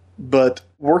 But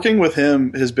working with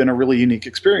him has been a really unique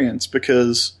experience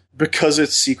because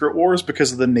it's Secret Wars,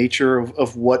 because of the nature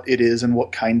of what it is and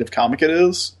what kind of comic it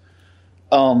is.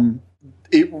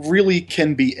 It really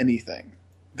can be anything.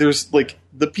 There's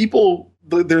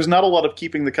there's not a lot of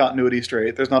keeping the continuity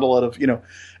straight. There's not a lot of,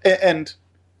 and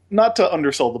not to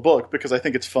undersell the book, because I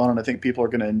think it's fun and I think people are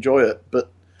going to enjoy it.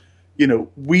 But,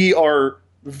 we are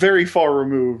very far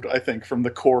removed, I think, from the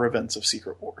core events of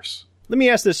Secret Wars. Let me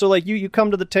ask this. So, like, you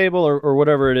come to the table or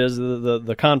whatever it is,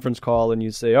 the conference call, and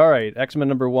you say, all right, X-Men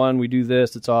number 1, we do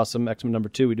this, it's awesome. X-Men number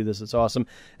 2, we do this, it's awesome.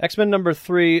 X-Men number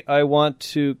 3, I want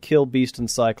to kill Beast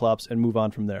and Cyclops and move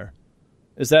on from there.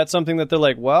 Is that something that they're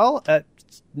like, well, that's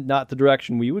not the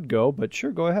direction we would go, but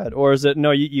sure, go ahead? Or is it,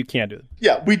 no, you can't do it?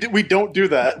 Yeah, we don't do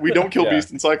that. We don't kill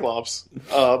Beast and Cyclops.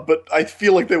 But I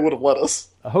feel like they would have let us.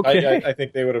 Okay. I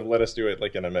think they would have let us do it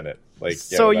like in a minute.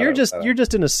 So you're just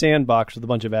in a sandbox with a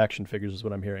bunch of action figures, is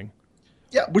what I'm hearing.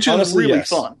 Yeah, which is honestly, really yes.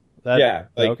 fun.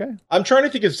 Okay. I'm trying to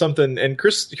think of something, and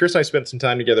Chris and I spent some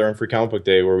time together on Free Comic Book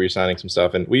Day where we were signing some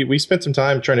stuff, and we spent some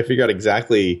time trying to figure out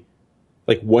exactly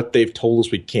what they've told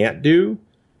us we can't do,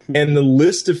 and the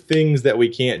list of things that we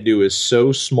can't do is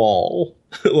so small,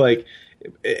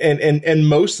 and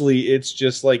mostly it's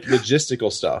just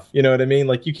logistical stuff. You know what I mean?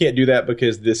 You can't do that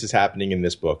because this is happening in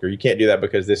this book, or you can't do that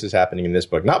because this is happening in this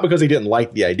book. Not because they didn't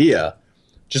like the idea,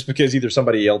 just because either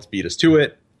somebody else beat us to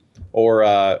it,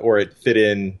 or it fit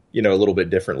in, a little bit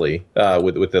differently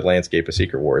with the landscape of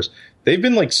Secret Wars. They've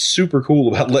been super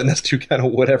cool about letting us do kind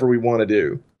of whatever we want to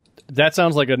do. That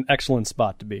sounds like an excellent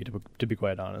spot to be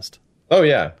quite honest. Oh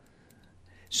yeah.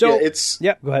 So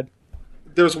yeah, go ahead.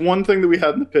 There's one thing that we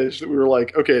had in the pitch that we were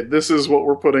like, okay, this is what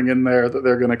we're putting in there that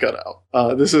they're going to cut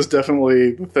out. This is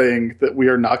definitely the thing that we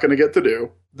are not going to get to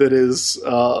do. That is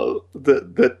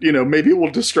that maybe it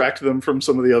will distract them from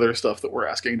some of the other stuff that we're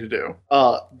asking to do.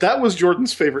 That was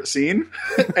Jordan's favorite scene,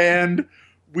 and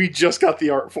we just got the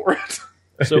art for it.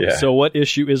 So what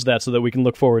issue is that, so that we can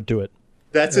look forward to it?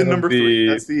 That's in number 3.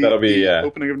 That's the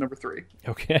opening of number 3.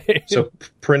 Okay. So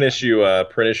print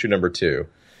issue number 2.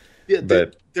 Yeah,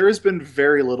 but there has been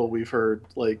very little we've heard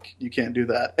you can't do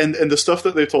that, and the stuff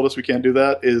that they've told us we can't do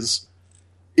that is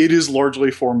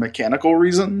largely for mechanical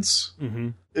reasons. Mm-hmm.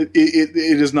 It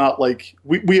is not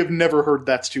we have never heard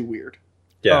that's too weird.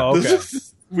 Yeah, oh, okay.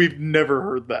 We've never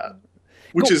heard that,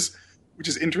 which is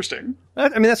interesting. I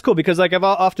mean, that's cool, because I've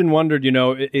often wondered,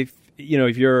 if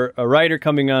you're a writer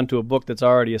coming onto a book that's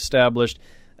already established.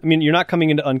 I mean, you're not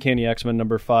coming into Uncanny X-Men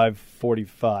number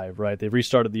 545, right? They've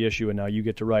restarted the issue, and now you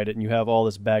get to write it, and you have all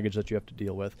this baggage that you have to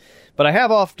deal with. But I have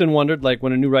often wondered,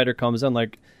 when a new writer comes in,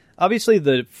 obviously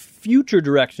the future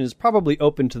direction is probably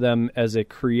open to them as a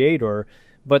creator,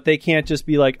 but they can't just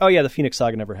be like, oh yeah, the Phoenix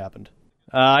Saga never happened.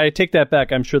 I take that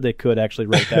back. I'm sure they could actually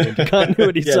write that into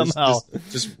continuity somehow.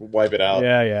 Just wipe it out.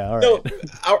 Yeah. All right.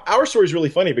 No, our story is really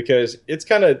funny because it's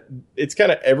kind of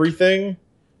everything,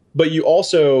 but you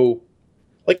also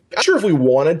Like, I'm sure if we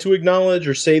wanted to acknowledge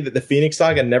or say that the Phoenix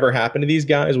Saga never happened to these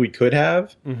guys, we could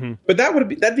have. Mm-hmm. But that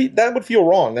would feel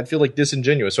wrong. That'd feel like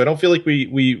disingenuous. So I don't feel like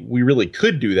we really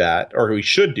could do that, or we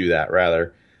should do that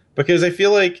rather, because I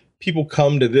feel like people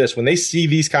come to this when they see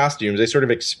these costumes, they sort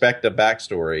of expect a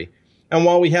backstory. And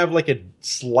while we have like a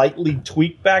slightly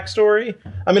tweaked backstory,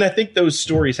 I mean, I think those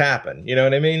stories happen. You know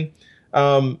what I mean?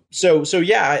 So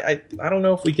yeah, I don't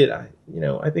know if we could.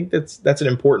 I think that's an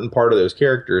important part of those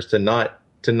characters to not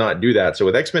do that. So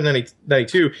with X-Men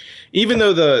 92, even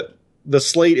though the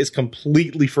slate is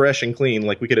completely fresh and clean,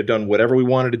 like we could have done whatever we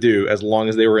wanted to do as long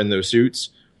as they were in those suits.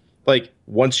 Like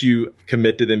once you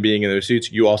commit to them being in those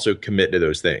suits, you also commit to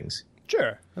those things.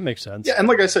 Sure, that makes sense. Yeah, and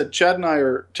like I said, Chad and I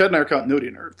are continuity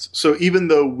nerds. So even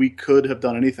though we could have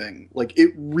done anything, like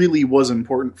it really was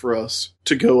important for us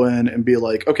to go in and be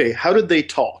like, okay, how did they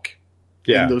talk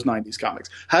in those 90s comics?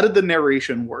 How did the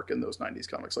narration work in those 90s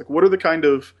comics? Like, what are the kind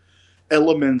of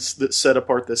elements that set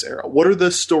apart this era? What are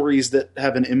the stories that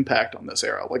have an impact on this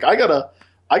era? Like, I got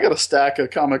a stack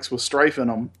of comics with Strife in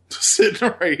them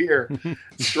sitting right here.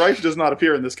 Strife does not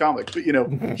appear in this comic, but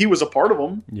he was a part of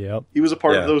them. Yep. He was a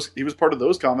part of those. He was part of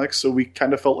those comics. So we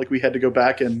kind of felt like we had to go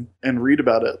back and read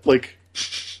about it. Like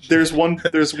there's one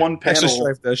panel. Actually,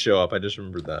 Strife does show up. I just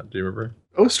remembered that. Do you remember?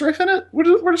 Oh, Strife in it? Where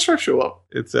does Strife show up?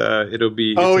 It's it'll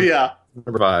be. Yeah.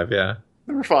 Number 5. Yeah.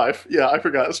 Number 5. Yeah, I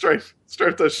forgot. Strife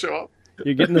does show up.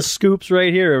 You're getting the scoops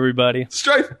right here, everybody.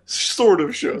 Strife sort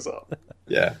of shows up.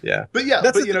 Yeah. But yeah,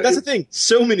 that's the thing.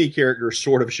 So many characters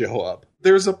sort of show up.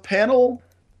 There's a panel,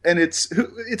 and it's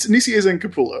Nicieza and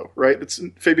Capullo, right? It's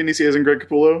Fabian Nicieza and Greg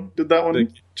Capullo did that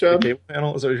one, Chad? The cable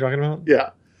panel? Is that what you're talking about? Yeah.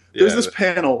 There's this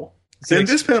panel. And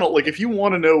this panel, like, if you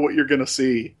want to know what you're going to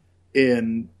see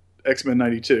in X-Men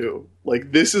 92,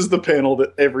 like, this is the panel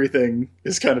that everything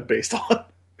is kind of based on.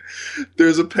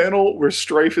 There's a panel where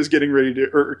Strife is getting ready to,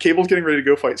 or Cable's getting ready to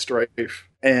go fight Strife,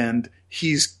 and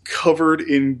he's covered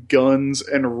in guns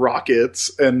and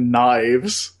rockets and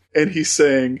knives, and he's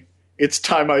saying, "It's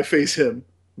time I face him,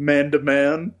 man to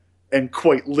man, and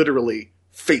quite literally,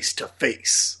 face to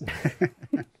face."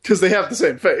 Because they have the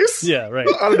same face. Yeah, right.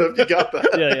 I don't know if you got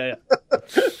that.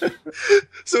 Yeah.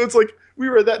 So it's like, we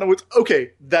read that and it was,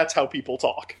 okay, that's how people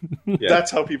talk. Yeah. That's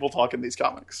how people talk in these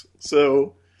comics.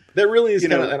 So... That really is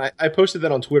kind of, and I posted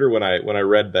that on Twitter when I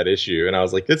read that issue, and I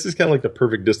was like, this is kind of like the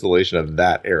perfect distillation of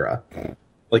that era,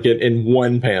 like in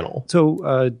one panel.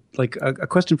 So, like a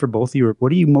question for both of you: what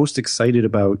are you most excited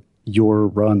about your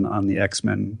run on the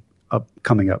X-Men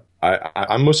coming up?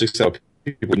 I'm most excited.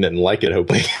 People didn't like it,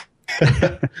 hopefully.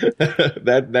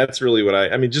 That's really what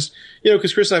I mean. Just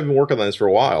because Chris and I have been working on this for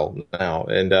a while now,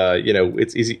 and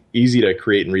it's easy to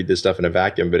create and read this stuff in a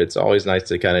vacuum, but it's always nice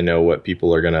to kind of know what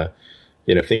people are gonna.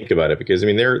 Think about it, because I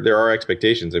mean there are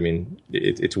expectations. I mean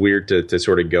it's weird to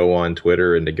sort of go on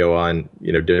Twitter and to go on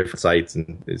different sites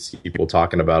and see people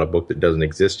talking about a book that doesn't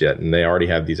exist yet, and they already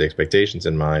have these expectations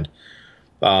in mind.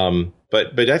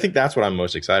 But I think that's what I'm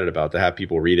most excited about, to have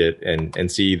people read it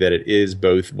and see that it is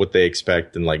both what they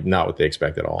expect and like not what they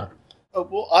expect at all.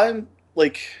 Well, I'm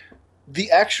like,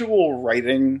 the actual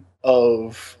writing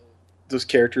of those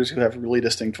characters who have really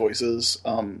distinct voices,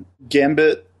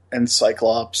 Gambit and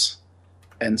Cyclops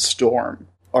and Storm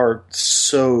are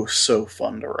so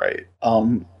fun to write.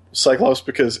 Cyclops,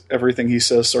 because everything he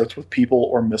says starts with people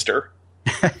or Mister.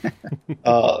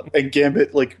 And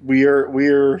Gambit, like,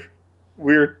 we're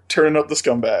turning up the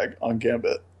scumbag on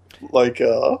Gambit. Like,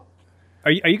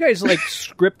 are you guys like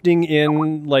scripting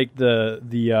in like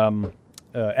the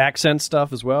accent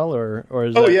stuff as well, or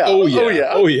is oh that...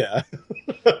 yeah.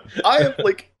 I am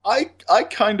like, I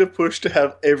kind of pushed to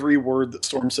have every word that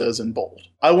Storm says in bold.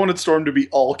 I wanted Storm to be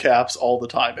all caps all the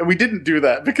time, and we didn't do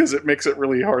that because it makes it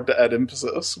really hard to add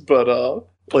emphasis. But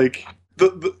like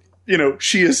the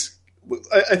she is.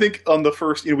 I think on the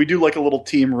first, we do like a little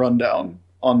team rundown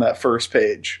on that first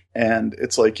page, and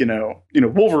it's like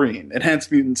Wolverine,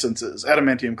 enhanced mutant senses,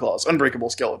 adamantium claws,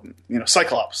 unbreakable skeleton.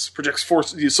 Cyclops projects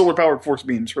solar powered force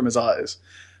beams from his eyes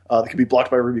that can be blocked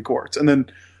by ruby quartz, and then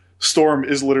Storm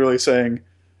is literally saying,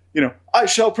 "I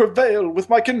shall prevail with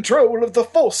my control of the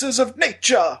forces of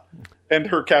nature." And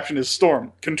her caption is,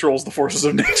 "Storm controls the forces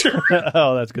of nature."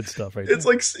 Oh, that's good stuff right there. It's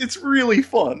like, it's really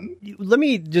fun. Let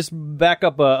me just back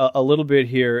up a little bit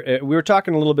here. We were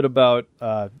talking a little bit about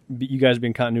you guys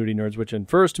being continuity nerds, which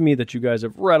infers to me that you guys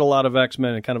have read a lot of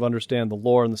X-Men and kind of understand the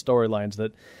lore and the storylines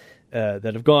that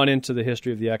have gone into the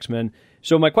history of the X-Men.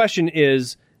 So my question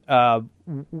is,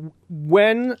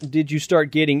 when did you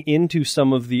start getting into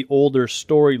some of the older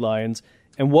storylines,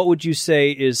 and what would you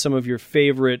say is some of your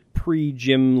favorite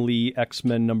pre-Jim Lee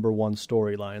X-Men #1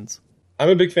 storylines? I'm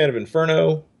a big fan of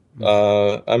Inferno.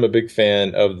 I'm a big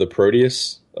fan of the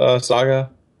Proteus saga.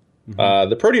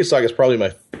 The Proteus saga is probably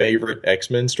my favorite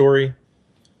X-Men story.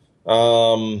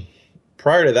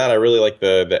 Prior to that, I really like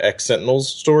the X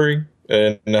Sentinels story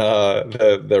and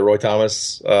the Roy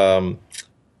Thomas,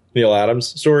 Neil Adams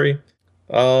story.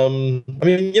 I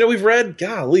mean, we've read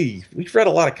a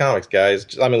lot of comics,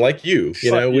 guys. I mean, like you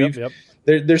know,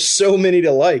 there's so many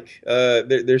to like.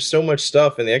 There's so much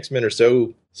stuff, and the X-Men are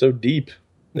so deep.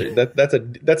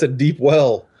 That's a deep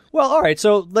well. Well, all right,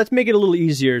 so let's make it a little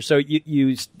easier. So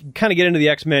you kind of get into the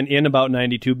X-Men in about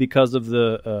 92 because of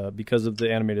the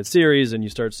animated series, and you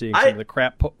start seeing some of the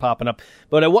crap popping up.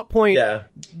 But at what point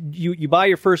you buy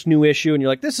your first new issue and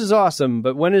you're like, this is awesome,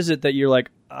 but when is it that you're like,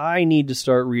 I need to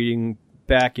start reading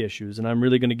back issues, and I'm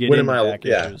really going to get into back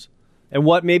issues? And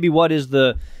what is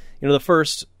the the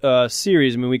first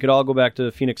series? I mean, we could all go back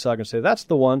to Phoenix Saga and say that's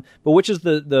the one, but which is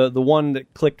the one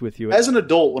that clicked with you? As an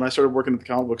adult, when I started working at the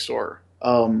comic book store,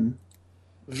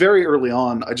 very early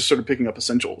on, I just started picking up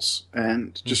essentials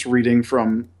and just reading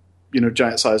from,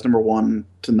 Giant Size number 1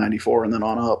 to 94 and then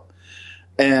on up.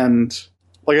 And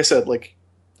like I said, like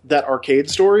that Arcade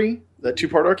story, that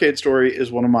 2-part Arcade story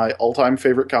is one of my all-time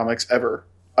favorite comics ever.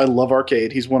 I love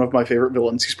Arcade. He's one of my favorite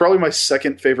villains. He's probably my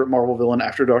second favorite Marvel villain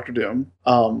after Doctor Doom.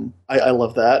 I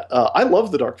love that. I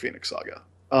love the Dark Phoenix saga.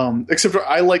 Except for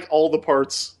I like all the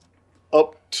parts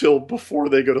up till before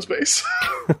they go to space.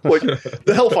 Like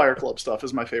the Hellfire Club stuff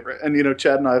is my favorite. And,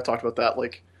 Chad and I have talked about that.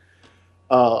 Like,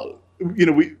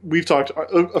 we've talked,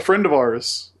 a friend of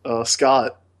ours,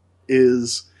 Scott,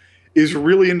 is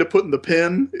really into putting the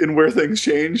pin in where things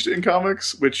changed in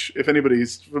comics, which if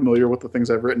anybody's familiar with the things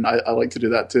I've written, I like to do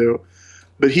that too.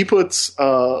 But he puts,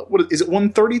 what is it,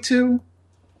 132?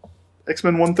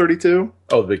 X-Men 132?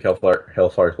 Oh, the big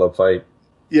Hellfire Club fight.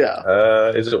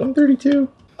 Yeah. Is it 132?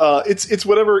 It's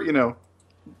whatever,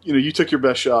 you took your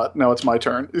best shot. Now it's my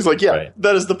turn. He's like,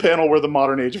 That is the panel where the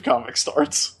modern age of comics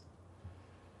starts.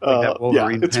 Like that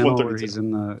Wolverine it's panel where he's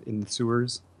in the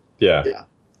sewers. Yeah.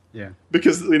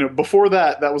 Because before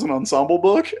that was an ensemble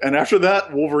book, and after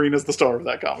that, Wolverine is the star of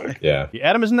that comic. Yeah.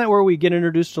 Adam, isn't that where we get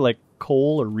introduced to like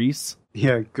Cole or Reese?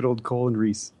 Yeah, good old Cole and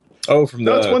Reese. Oh, it's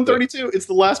 132. It's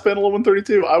the last panel of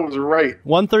 132. I was right.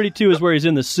 132 is where he's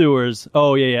in the sewers.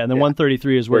 Oh yeah. And then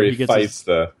 133 is where he gets fights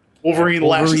the Wolverine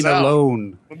lashes out.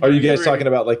 alone. Are you guys talking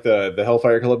about like the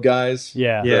Hellfire Club guys?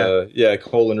 Yeah.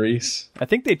 Cole and Reese. I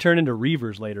think they turn into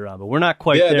Reavers later on, but we're not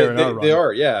quite there in our run. They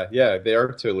are. Yeah, they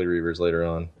are totally Reavers later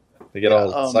on. They get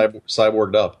all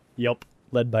cyborged up. Yep,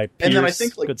 led by Pierce. And then I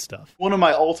think good stuff. One of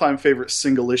my all-time favorite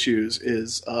single issues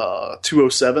is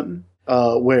 207,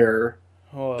 where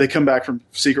they come back from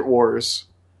Secret Wars,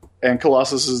 and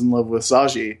Colossus is in love with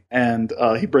Zaji, and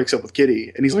he breaks up with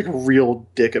Kitty, and he's like a real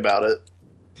dick about it.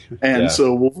 And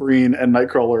so Wolverine and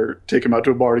Nightcrawler take him out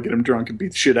to a bar to get him drunk and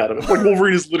beat the shit out of him. Like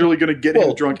Wolverine is literally going to get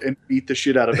him drunk and beat the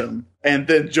shit out of him, and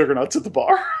then Juggernaut's at the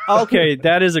bar. Okay,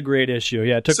 that is a great issue.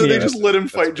 Yeah, it took so they just let him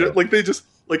fight.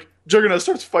 Juggernaut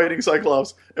starts fighting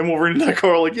Cyclops, and Wolverine and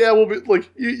Nightcrawler are like, yeah, we'll be like,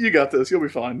 you got this, you'll be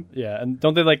fine. Yeah, and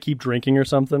don't they like keep drinking or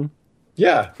something?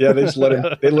 Yeah. They just let him.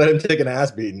 They let him take an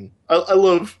ass beating. I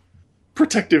love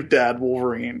protective dad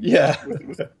Wolverine. Yeah,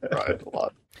 with pride a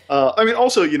lot. I mean,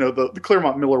 also, the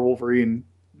Claremont Miller Wolverine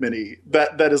mini,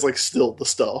 that is like still the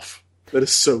stuff that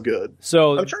is so good.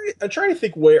 So I'm trying to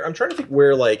think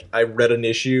where like I read an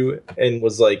issue and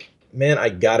was like, man, I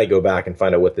gotta go back and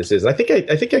find out what this is. And I think I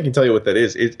can tell you what that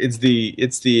is.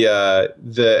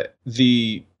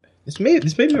 This may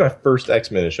be my first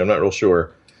X-Men issue. I'm not real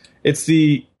sure. It's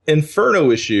the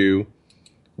Inferno issue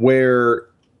where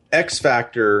X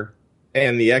Factor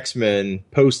and the X-Men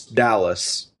post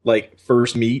Dallas like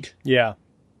first meet. Yeah.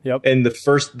 Yep. And the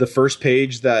first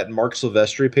page, that Mark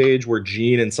Silvestri page where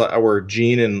Jean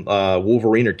and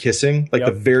Wolverine are kissing, like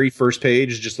the very first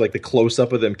page is just like the close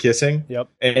up of them kissing. Yep.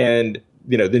 And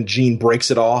then Jean breaks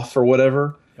it off or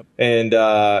whatever. Yep. And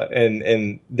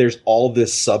there's all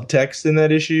this subtext in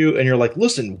that issue, and you're like,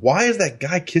 listen, why is that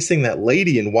guy kissing that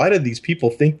lady, and why do these people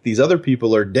think these other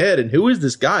people are dead, and who is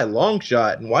this guy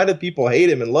Longshot, and why do people hate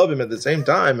him and love him at the same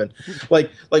time, and like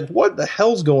what the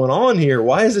hell's going on here?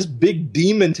 Why is this big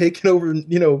demon taking over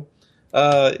the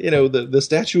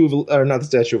Statue of, or not the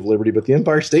Statue of Liberty, but the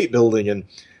Empire State Building? And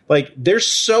like, there's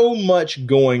so much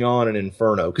going on in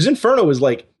Inferno, because Inferno is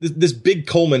like this big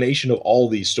culmination of all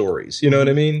these stories. You know what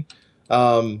I mean?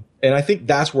 And I think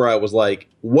that's where I was like,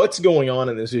 what's going on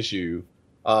in this issue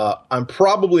I'm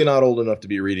probably not old enough to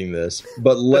be reading this,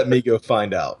 but let me go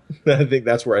find out. I think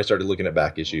that's where I started looking at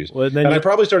back issues. Well, then and I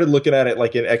probably started looking at it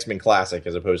like in X-Men Classic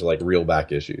as opposed to like real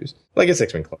back issues. Like it's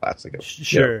X-Men Classic.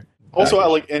 Sure. Yeah. Also, I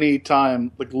like any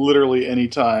time, like literally any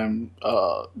time,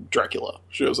 Dracula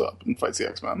shows up and fights the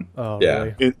X-Men Oh, Yeah.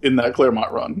 really? in that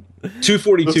Claremont run.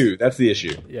 242. That's the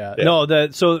issue. Yeah. Yeah. No,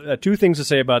 so two things to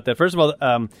say about that. First of all,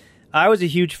 I was a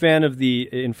huge fan of the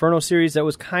Inferno series. That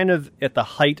was kind of at the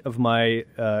height of my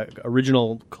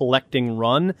original collecting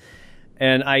run.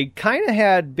 And I kind of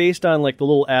had, based on like the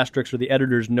little asterisks or the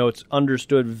editor's notes,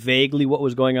 understood vaguely what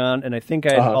was going on. And I think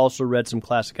I had also read some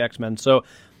classic X-Men. So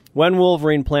when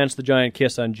Wolverine plants the giant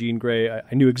kiss on Jean Grey,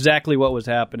 I knew exactly what was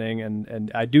happening.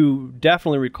 And I do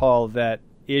definitely recall that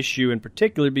issue in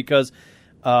particular because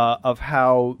of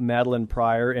how Madeline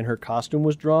Pryor and her costume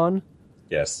was drawn.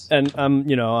 Yes. And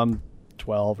I'm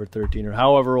 12 or 13 or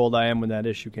however old I am when that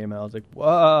issue came out. I was like,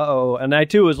 whoa. And I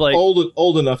too was like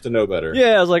Old enough to know better.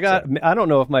 yeah, I was like, I don't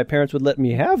know if my parents would let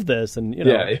me have this. And,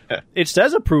 Yeah. it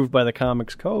says approved by the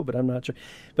Comics Code, but I'm not sure.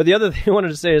 But the other thing I wanted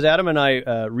to say is Adam and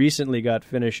I recently got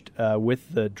finished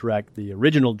with the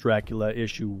original Dracula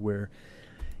issue where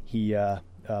he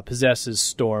possesses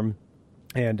Storm.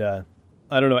 And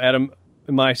I don't know, Adam,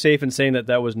 am I safe in saying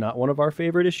that was not one of our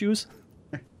favorite issues?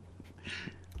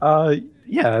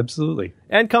 Yeah, absolutely.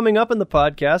 And coming up in the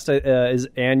podcast is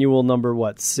annual number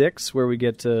 6, where we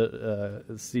get to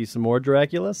see some more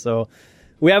Dracula. So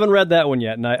we haven't read that one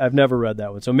yet, and I've never read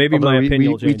that one. So maybe my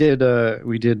opinion will change.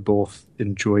 We did both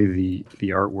enjoy the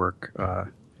artwork.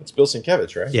 It's Bill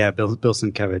Sienkiewicz, right? Yeah, Bill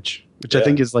Sienkiewicz, which I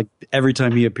think is like every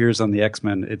time he appears on the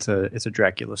X-Men, it's a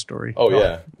Dracula story. Oh,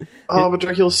 yeah. Oh, but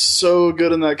Dracula's so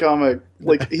good in that comic.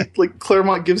 Like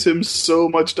Claremont gives him so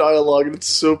much dialogue, and it's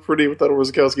so pretty with that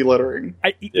Orzechowski lettering.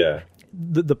 Yeah.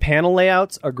 The panel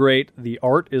layouts are great. The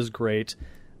art is great.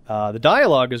 The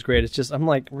dialogue is great. It's just, I'm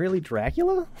like, really,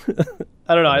 Dracula?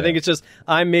 I don't know. I think it's just,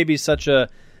 I'm maybe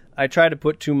I try to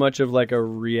put too much of like a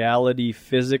reality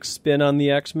physics spin on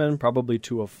the X-Men, probably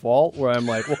to a fault, where I'm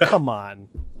like, well, come on.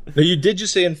 No, you did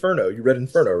just say Inferno. You read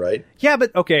Inferno, right? Yeah,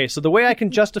 but okay, so the way I can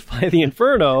justify the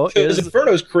Inferno Because is...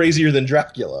 Inferno's crazier than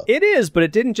Dracula. It is, but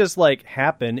it didn't just like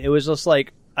happen. It was just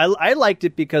like, I liked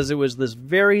it because it was this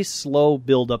very slow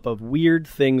buildup of weird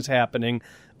things happening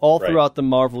all throughout the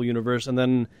Marvel universe, and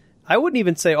then I wouldn't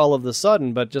even say all of the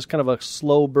sudden, but just kind of a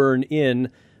slow burn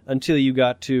in until you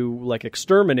got to like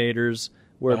Exterminators,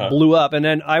 where it blew up. And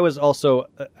then I was also,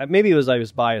 maybe it was I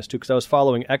was biased too, because I was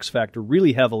following X Factor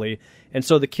really heavily. And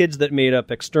so the kids that made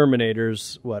up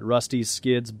Exterminators, Rusty,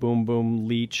 Skids, Boom Boom,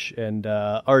 Leech, and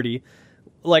Artie,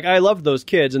 like I loved those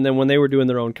kids. And then when they were doing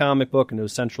their own comic book and it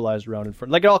was centralized around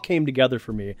Inferno, like it all came together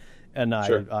for me. And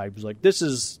I was like, this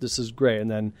is great.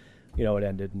 And then, it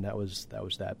ended, and that was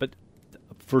that. But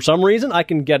for some reason, I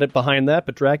can get it behind that.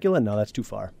 But Dracula, no, that's too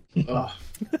far. Oh,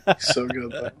 so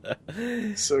good,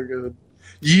 though. So good.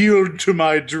 Yield to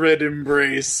my dread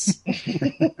embrace.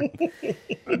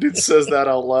 That dude says that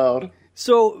out loud.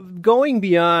 So, going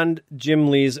beyond Jim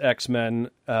Lee's X-Men,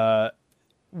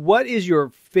 what is your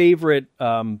favorite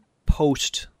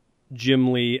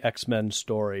post-Jim Lee X-Men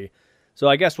story? So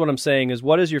I guess what I'm saying is,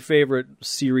 what is your favorite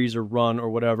series or run or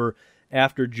whatever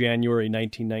after January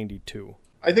 1992?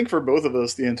 I think for both of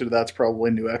us, the answer to that's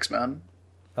probably New X-Men.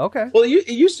 Okay. Well, it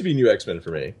used to be New X-Men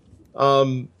for me.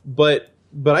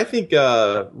 But I think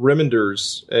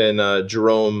Remender's and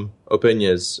Jerome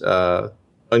Opeña's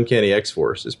Uncanny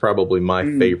X-Force is probably my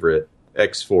favorite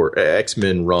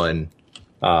X-Men run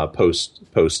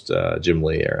post Jim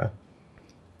Lee era.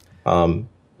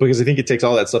 Because I think it takes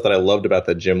all that stuff that I loved about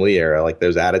the Jim Lee era, like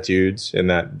those attitudes and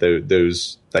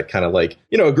that kind of like,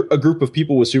 a group of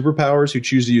people with superpowers who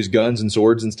choose to use guns and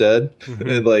swords instead.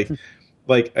 And like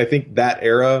I think that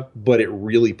era, but it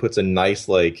really puts a nice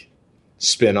like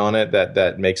spin on it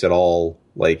that makes it all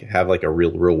like have like a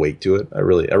real weight to it. I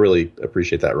really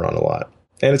appreciate that run a lot,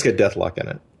 and it's got Deathlock in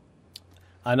it.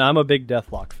 And I'm a big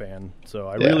Deathlock fan,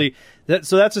 so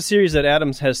that's a series that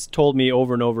Adams has told me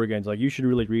over and over again. It's like, you should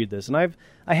really read this, and I've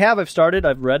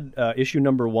read issue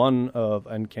number 1 of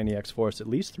Uncanny X-Force at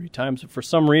least 3 times. But for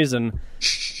some reason,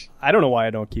 I don't know why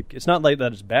I don't keep. It's not like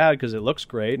that it's bad because it looks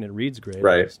great and it reads great.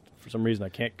 Right. For some reason, I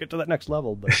can't get to that next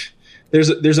level. But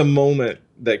there's a moment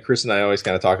that Chris and I always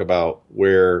kind of talk about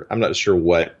where I'm not sure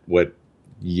what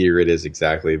year it is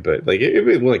exactly, but like it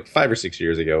was like 5 or 6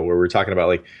 years ago, where we're talking about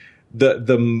like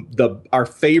our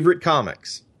favorite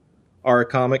comics are a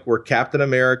comic where Captain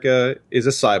America is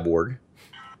a cyborg,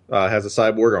 has a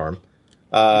cyborg arm,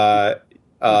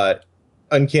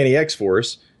 Uncanny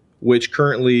X-Force, which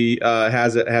currently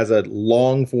has a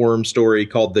long form story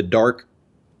called the Dark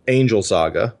Angel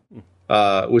Saga,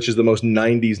 which is the most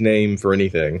 90s name for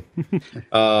anything.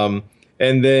 And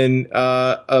then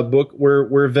a book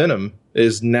where Venom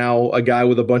is now a guy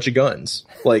with a bunch of guns.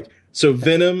 Like, so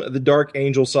Venom, the Dark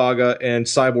Angel Saga, and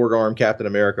Cyborg Arm Captain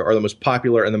America are the most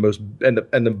popular and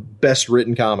the best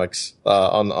written comics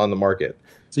on the market.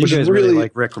 So you guys really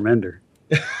like Rick Remender.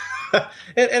 and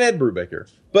Ed Brubaker.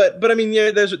 But I mean,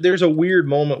 yeah, there's a weird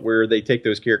moment where they take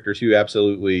those characters who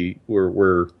absolutely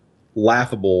were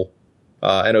laughable,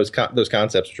 and those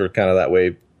concepts which were kind of that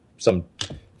way some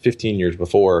 15 years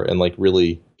before, and like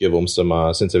really give them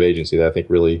some sense of agency that I think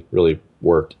really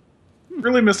worked.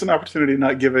 Really missed an opportunity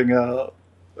not giving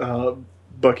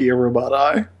Bucky a robot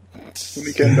eye when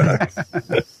he came back.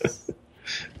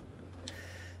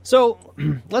 So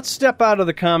let's step out of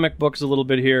the comic books a little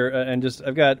bit here, and just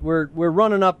we're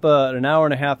running up an hour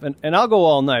and a half, and I'll go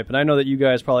all night, but I know that you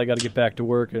guys probably got to get back to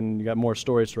work and you got more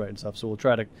stories to write and stuff, so we'll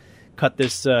try to cut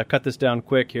this down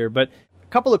quick here. But a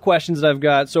couple of questions that I've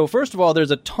got. So first of all,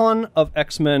 there's a ton of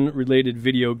X-Men related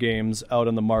video games out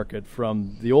on the market,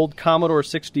 from the old Commodore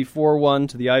 64 one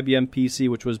to the IBM PC,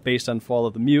 which was based on Fall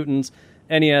of the Mutants,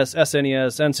 NES,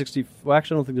 SNES, N64. Well,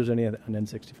 actually, I don't think there's any on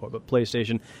N64, but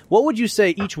PlayStation. What would you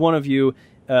say each one of you,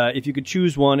 if you could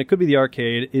choose one, it could be the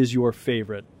arcade, is your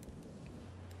favorite?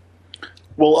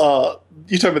 Well,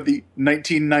 you talking about the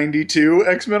 1992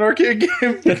 X-Men arcade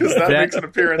game? Because that makes an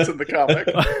appearance in the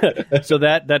comic. So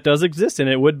that does exist, and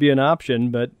it would be an option,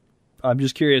 but I'm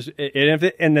just curious.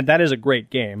 And that is a great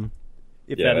game,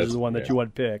 if that is the one that you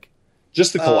want to pick.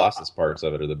 Just the Colossus parts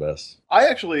of it are the best.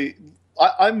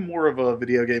 I'm more of a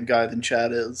video game guy than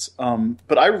Chad is,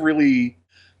 but I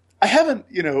haven't,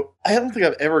 I don't think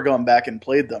I've ever gone back and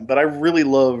played them, but I really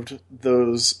loved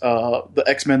those, the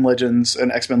X-Men Legends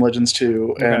and X-Men Legends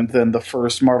 2, and then the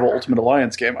first Marvel Ultimate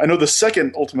Alliance game. I know the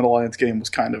second Ultimate Alliance game was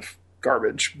kind of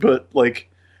garbage, but like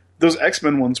those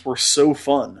X-Men ones were so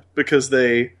fun because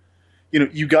they,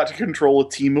 you got to control a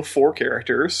team of 4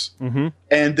 characters,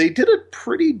 and they did a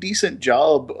pretty decent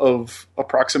job of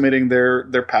approximating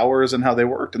their powers and how they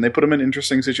worked, and they put them in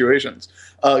interesting situations.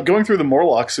 Going through the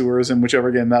Morlock sewers in whichever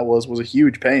game that was a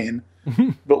huge pain,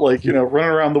 but like,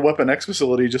 running around the Weapon X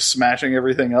facility just smashing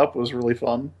everything up was really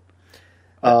fun.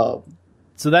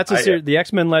 So that's the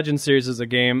X-Men Legends series is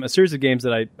a series of games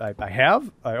that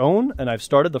I own, and I've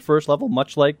started the first level,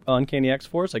 much like Uncanny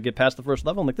X-Force. I get past the first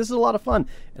level, I'm like, this is a lot of fun,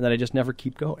 and then I just never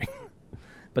keep going.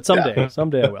 But someday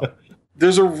I will.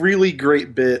 There's a really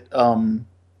great bit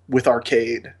with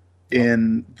arcade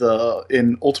in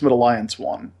Ultimate Alliance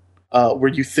 1,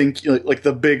 where you think like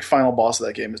the big final boss of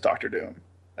that game is Doctor Doom,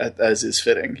 as is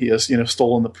fitting. He has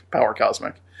stolen the power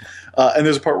cosmic, and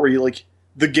there's a part where you like.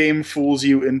 The game fools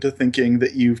you into thinking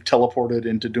that you've teleported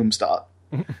into Doomstadt.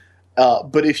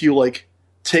 But if you like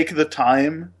take the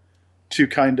time to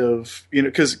kind of,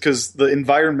 because the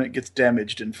environment gets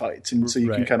damaged in fights, and so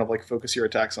you can kind of like focus your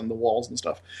attacks on the walls and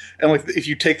stuff. And like if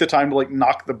you take the time to like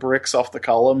knock the bricks off the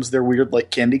columns, they're weird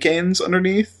like candy canes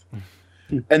underneath.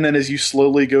 And then as you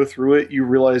slowly go through it, you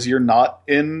realize you're not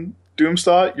in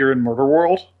Doomstadt, you're in Murder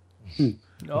World.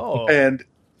 Oh. And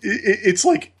it's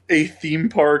like a theme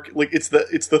park, like it's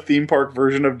the theme park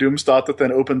version of Doomstadt that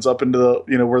then opens up into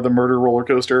the where the murder roller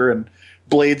coaster and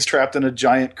Blade's trapped in a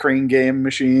giant crane game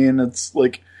machine. It's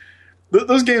like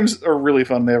those games are really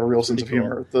fun. They have a real sense of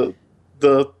humor.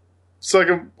 The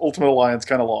second Ultimate Alliance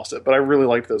kind of lost it, but I really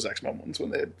liked those X-Men ones when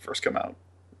they had first come out.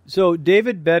 So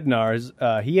David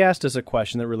Bednars, he asked us a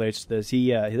question that relates to this.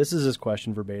 This is his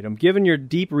question verbatim. Given your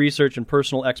deep research and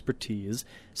personal expertise,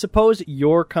 suppose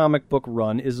your comic book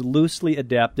run is loosely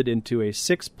adapted into a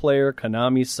 6-player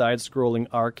Konami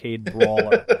side-scrolling arcade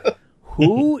brawler.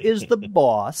 Who is the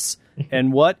boss,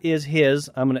 and what is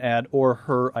his, I'm going to add, or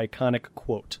her iconic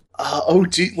quote?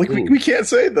 We can't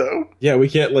say, though. Yeah, we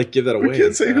can't give that away. We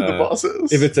can't say who the boss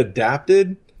is. If it's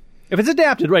adapted... If it's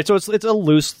adapted, right? So it's a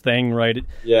loose thing, right?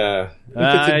 Yeah.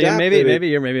 Maybe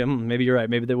you're right.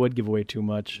 Maybe they would give away too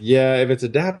much. Yeah, if it's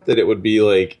adapted, it would be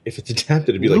like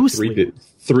loosely.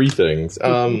 three things.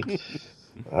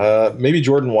 Maybe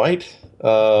Jordan White.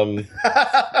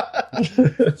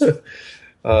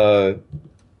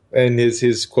 And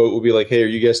his quote would be like, "Hey, are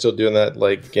you guys still doing that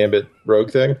like Gambit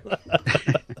Rogue thing?"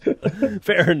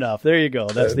 Fair enough. There you go.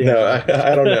 That's the answer.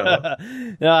 I don't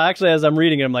know. No, actually, as I'm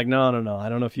reading it, I'm like, no. I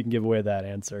don't know if you can give away that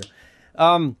answer.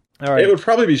 All right. It would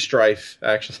probably be Strife,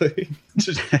 actually.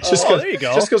 There you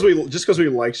go. Just because we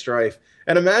like Strife,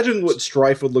 and imagine what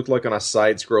Strife would look like on a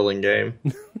side-scrolling game.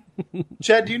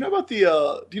 Chad, do you know about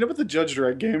the Judge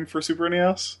Dredd game for Super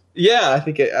NES? Yeah, I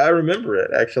think I remember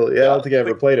it actually. I don't think I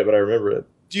ever played it, but I remember it.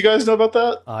 Do you guys know about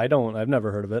that? I don't. I've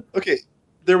never heard of it. Okay.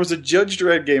 there was a Judge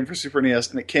Dredd game for Super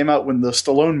NES, and it came out when the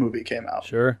Stallone movie came out.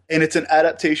 Sure. And it's an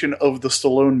adaptation of the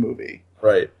Stallone movie.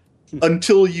 Right.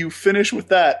 Until you finish with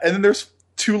that, and then there's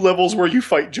 2 levels where you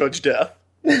fight Judge Death.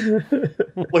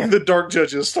 Like the dark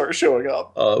judges start showing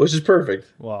up, Which is perfect.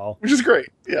 Wow. which is great.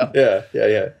 Yeah.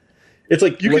 Yeah. It's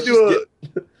like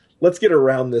let's get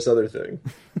around this other thing.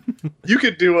 You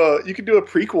could do a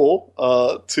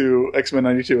prequel to X-Men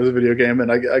 92 as a video game,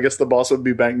 and I guess the boss would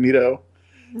be Magneto,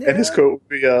 and his quote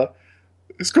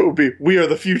would be "We are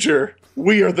the future.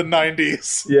 We are the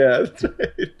 90s." Yeah, that's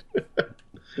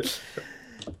right.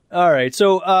 All right.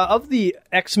 So, of the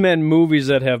X-Men movies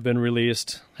that have been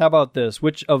released, how about this?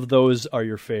 Which of those are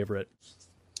your favorite?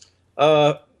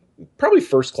 Probably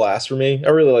First Class for me. I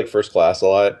really like First Class a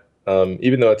lot,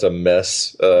 even though it's a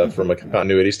mess from a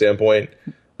continuity standpoint.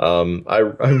 I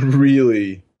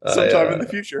really Sometime in the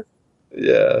future.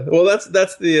 Yeah. Well, that's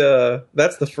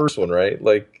the first one, right?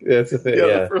 Like that's the thing.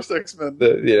 Yeah, the first X-Men.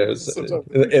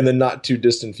 In the not too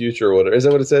distant future or whatever. Is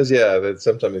that what it says? Yeah, that's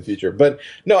sometime in the future. But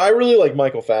no, I really like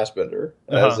Michael Fassbender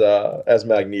as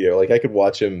Magneto. Like I could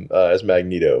watch him as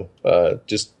Magneto.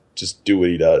 Just do what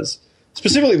he does.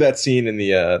 Specifically that scene in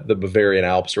the Bavarian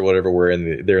Alps or whatever, where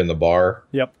they're in the bar.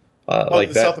 Yep.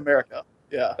 Like South America.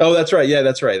 Yeah. Oh, that's right. Yeah,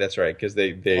 that's right. Because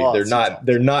they're not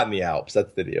in the Alps.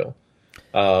 That's the deal.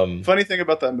 Funny thing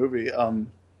about that movie,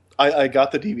 I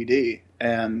got the DVD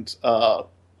and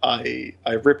I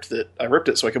ripped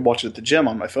it so I could watch it at the gym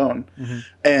on my phone,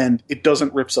 and it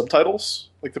doesn't rip subtitles.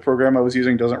 Like the program I was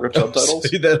using doesn't rip subtitles.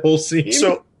 See that whole scene?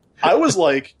 So I was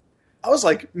like,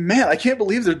 man, I can't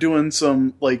believe they're doing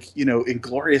some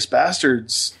Inglourious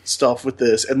Bastards stuff with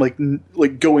this, and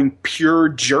like going pure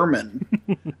German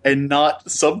and not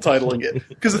subtitling it.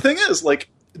 Because the thing is, like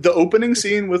the opening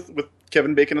scene with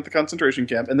Kevin Bacon at the concentration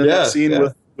camp, and then that scene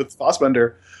with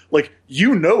Fassbender, like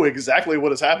exactly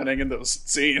what is happening in those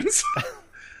scenes.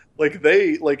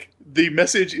 The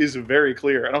message is very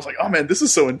clear, and I was like, oh man, this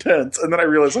is so intense. And then I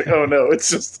realized, like, oh no, it's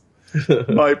just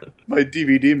my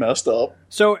DVD messed up.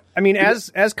 So, I mean,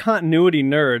 as continuity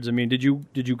nerds, I mean, did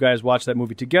you guys watch that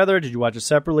movie together? Did you watch it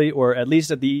separately, or at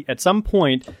least at some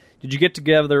point, did you get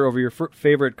together over your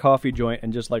favorite coffee joint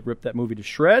and just like rip that movie to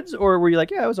shreds, or were you like,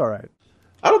 yeah, it was all right?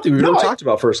 I don't think we've ever talked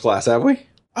about First Class, have we?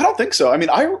 I don't think so. I mean,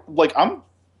 I'm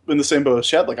in the same boat as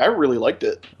Chad. Like, I really liked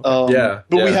it. But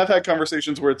we have had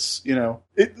conversations where it's,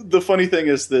 the funny thing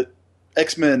is that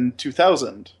X-Men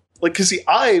 2000, like, because see,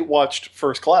 I watched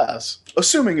First Class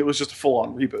assuming it was just a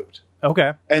full-on reboot.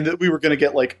 Okay. And that we were going to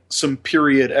get like some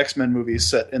period X-Men movies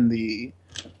set in the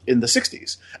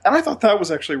 60s. And I thought that was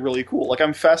actually really cool. Like,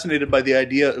 I'm fascinated by the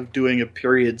idea of doing a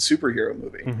period superhero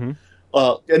movie.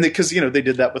 Mm-hmm. And because, they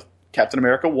did that with Captain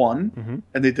America 1,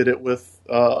 and they did it with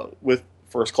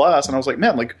First Class, and I was like,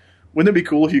 man, like, wouldn't it be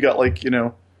cool if you got like,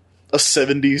 a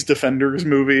 70s Defenders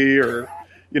movie, or,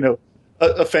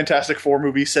 a Fantastic Four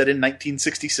movie set in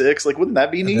 1966? Like, wouldn't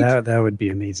that be neat? That would be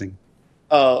amazing.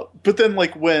 But then,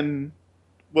 like, when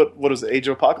what is it, Age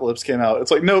of Apocalypse came out, it's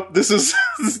like, nope, this is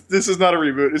not a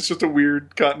reboot. It's just a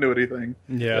weird continuity thing.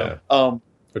 Yeah.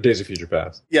 Or Days of Future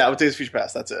Past. Yeah, with Days of Future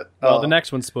Past, that's it. Well, the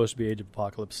next one's supposed to be Age of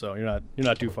Apocalypse, so you're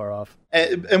not too far off.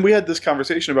 And we had this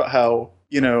conversation about how,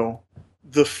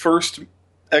 the first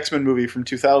X-Men movie from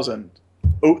 2000,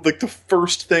 like the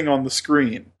first thing on the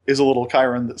screen is a little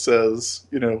Chiron that says,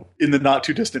 in the not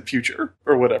too distant future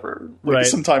or whatever, like right.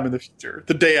 Sometime in the future,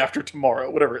 the day after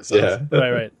tomorrow, whatever it says. Yeah.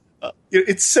 Right.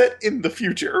 It's set in the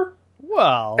future.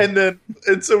 Wow. And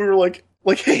so we were like,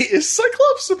 hey, is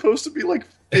Cyclops supposed to be like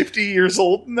 50 years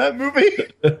old in that movie?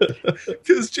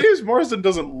 Because James Marsden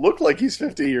doesn't look like he's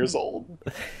 50 years old.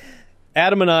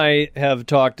 Adam and I have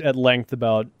talked at length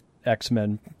about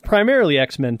X-Men, primarily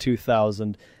X-Men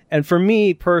 2000. And for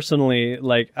me personally,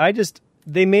 like,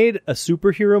 they made a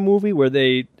superhero movie where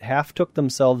they half took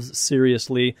themselves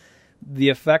seriously. The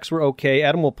effects were okay.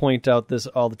 Adam will point out this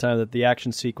all the time, that the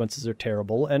action sequences are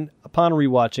terrible. And upon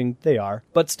rewatching, they are.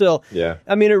 But still, yeah.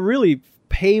 I mean, it really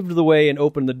paved the way and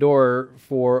opened the door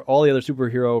for all the other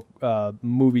superhero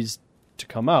movies to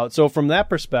come out. So from that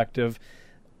perspective,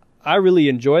 I really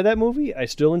enjoy that movie. I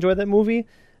still enjoy that movie.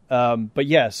 But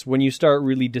yes, when you start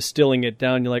really distilling it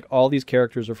down, you're like, all these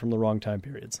characters are from the wrong time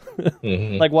periods.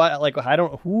 Mm-hmm. Like, why? Like,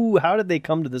 how did they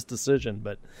come to this decision?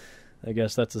 But I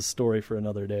guess that's a story for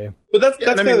another day. But that's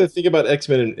kind of the thing about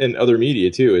X-Men and other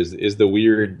media too, is the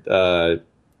weird, the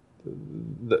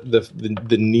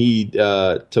need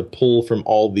to pull from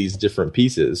all these different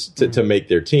pieces to make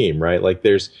their team, right? Like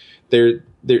the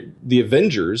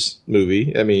Avengers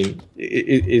movie, I mean,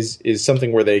 is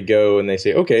something where they go and they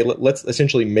say, okay, let's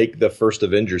essentially make the first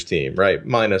Avengers team, right?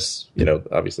 Minus,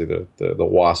 obviously the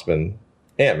Wasp and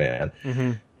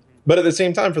Ant-Man. But at the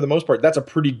same time, for the most part, that's a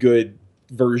pretty good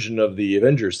version of the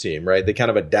Avengers team, right? They kind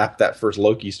of adapt that first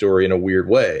Loki story in a weird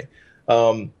way.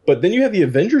 But then you have the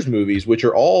Avengers movies, which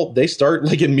are all, they start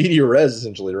like in media res,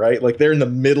 essentially, right? Like they're in the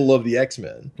middle of the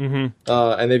X-Men.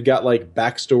 And they've got like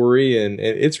backstory, and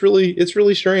it's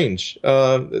really strange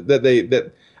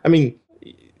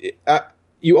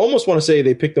you almost want to say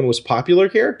they pick the most popular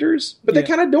characters, but they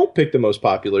kind of don't pick the most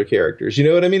popular characters. You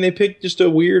know what I mean? They pick just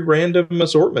a weird random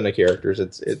assortment of characters.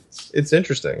 It's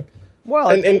interesting. Well,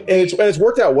 and it's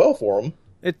worked out well for them.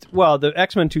 The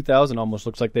X-Men 2000 almost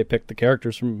looks like they picked the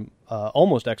characters from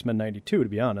almost X-Men 92, to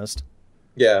be honest.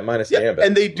 Yeah, minus Gambit.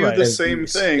 And they do the same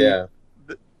thing. Yeah.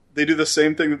 They do the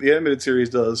same thing that the animated series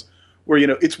does, where,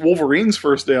 it's Wolverine's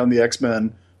first day on the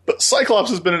X-Men, but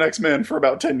Cyclops has been an X-Men for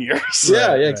about 10 years.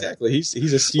 Yeah, exactly. He's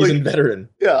a seasoned veteran.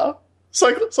 Yeah.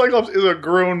 Cyclops is a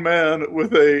grown man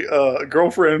with a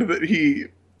girlfriend that he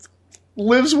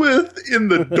lives with in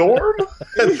the dorm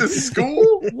at the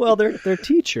school. Well, they're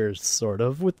teachers, sort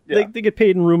of. They get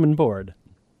paid in room and board.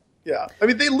 Yeah. I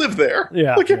mean, they live there.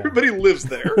 Yeah. Everybody lives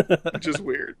there, which is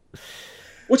weird.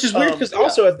 Which is weird because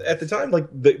also at the time, like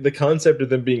the concept of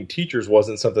them being teachers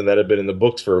wasn't something that had been in the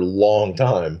books for a long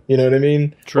time. You know what I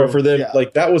mean? True. But for them,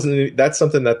 like that's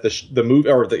something that the movie,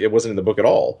 it wasn't in the book at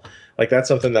all. Like that's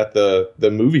something that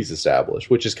the movies established,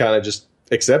 which is kind of just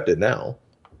accepted now.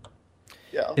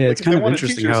 Yeah, it's kind of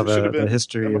interesting how the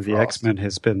history of the X-Men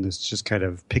has been this just kind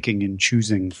of picking and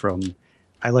choosing from,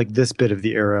 I like this bit of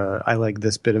the era, I like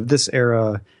this bit of this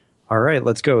era. All right,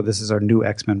 let's go. This is our new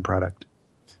X-Men product.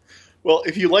 Well,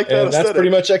 if you like that aesthetic, that's pretty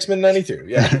much X-Men 92.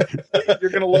 Yeah. You're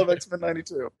going to love X-Men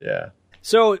 92. Yeah.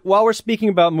 So while we're speaking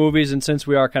about movies, and since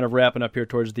we are kind of wrapping up here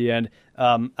towards the end,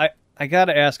 I got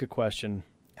to ask a question.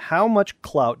 How much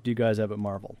clout do you guys have at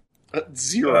Marvel?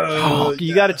 0.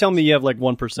 You got to tell me you have like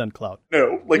 1% clout.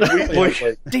 No,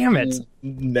 damn it,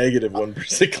 negative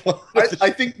 1% clout. I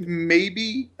think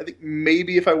maybe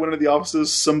if I went into the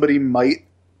offices, somebody might.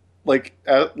 Like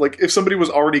if somebody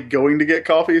was already going to get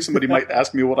coffee, somebody might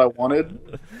ask me what I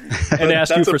wanted and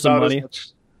ask you for some money,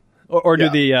 or do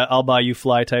the "I'll buy you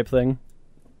fly" type thing.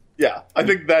 Yeah, I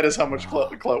think that is how much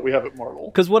clout we have at Marvel.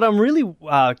 Because what I'm really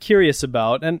curious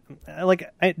about, and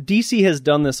DC has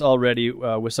done this already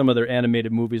with some of their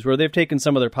animated movies, where they've taken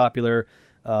some of their popular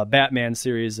Batman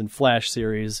series and Flash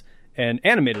series and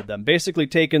animated them. Basically,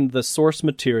 taken the source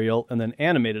material and then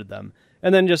animated them.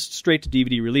 And then just straight to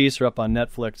DVD release or up on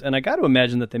Netflix. And I got to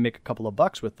imagine that they make a couple of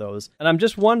bucks with those. And I'm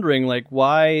just wondering,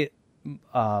 why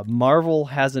Marvel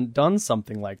hasn't done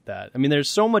something like that. I mean, there's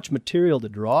so much material to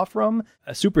draw from.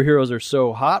 Superheroes are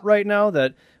so hot right now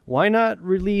that why not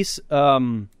release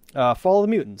Fall of the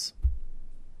Mutants?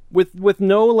 With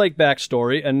no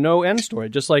backstory and no end story.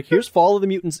 Just here's Fall of the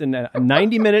Mutants in a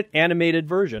 90-minute animated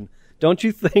version. Don't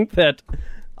you think that...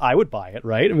 I would buy it,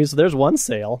 right? I mean, so there's one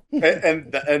sale.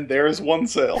 And there's one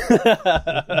sale.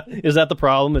 Is that the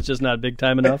problem? It's just not big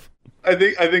time enough? I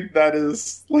think that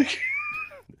is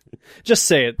Just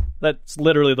say it. That's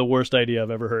literally the worst idea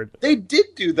I've ever heard. They did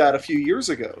do that a few years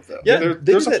ago, though. Yeah,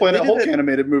 there's a Planet Hulk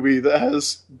animated movie that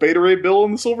has Beta Ray Bill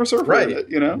and the Silver Surfer in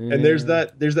it, And there's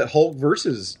that Hulk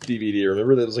versus DVD.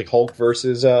 Remember that was Hulk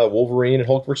versus Wolverine and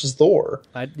Hulk versus Thor.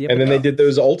 And then they did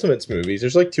those Ultimates movies.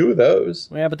 There's 2 of those.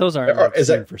 Yeah, but those aren't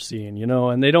scene for scene,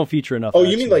 and they don't feature enough. Oh,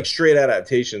 you mean straight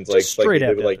adaptations, straight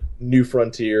New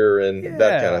Frontier and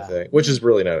that kind of thing, which is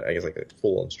really not, I guess, a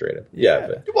full-on straight up.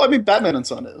 Yeah. Well, I mean, Batman and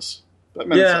Son is.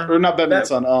 Or not Batman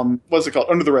Son. What's it called?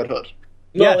 Under the Red Hood.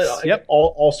 Yes. Yep.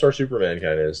 All-Star Superman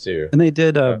kind of is too. And they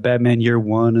did Batman Year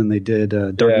One, and they did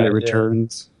Dark Knight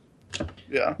Returns.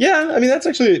 Yeah. Yeah. I mean, that's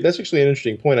actually an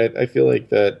interesting point. I feel like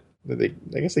that they.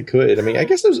 I guess they could. I mean, I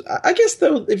guess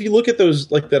though, if you look at those,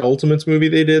 that Ultimates movie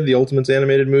they did, the Ultimates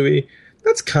animated movie,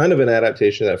 that's kind of an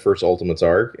adaptation of that first Ultimates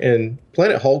arc, and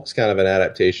Planet Hulk's kind of an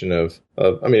adaptation of.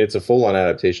 I mean, it's a full-on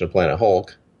adaptation of Planet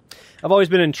Hulk. I've always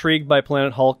been intrigued by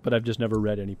Planet Hulk, but I've just never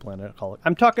read any Planet Hulk.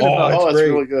 I'm talking about... Oh, that's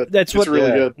really good. It's really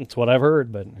good. It's what I've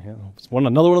heard, but it's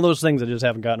another one of those things I just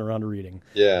haven't gotten around to reading.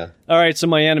 Yeah. All right, so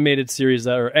my animated series,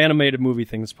 or animated movie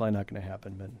thing is probably not going to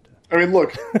happen. But I mean,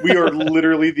 look, we are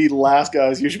literally the last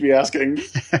guys you should be asking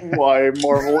why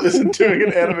Marvel isn't doing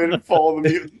an animated Fall of the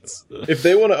Mutants. If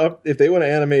they want to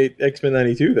animate X-Men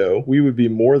 92, though, we would be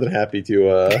more than happy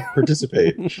to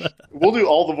participate. We'll do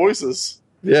all the voices.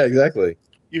 Yeah, exactly.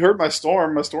 You heard my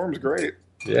Storm. My Storm's great.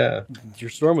 Yeah. Your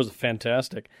Storm was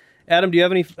fantastic. Adam, do you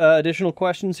have any additional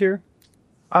questions here?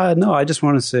 No, I just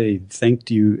want to say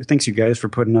thanks you guys for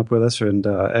putting up with us,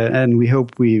 and we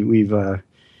hope we've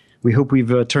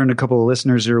turned a couple of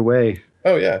listeners your way.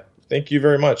 Oh yeah, Thank you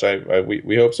very much.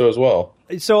 We hope so as well.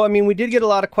 So, I mean, we did get a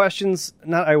lot of questions.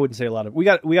 I wouldn't say a lot of. We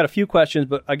got a few questions,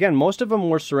 but again, most of them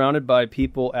were surrounded by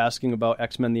people asking about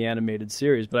X-Men the Animated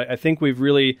Series. But I think we've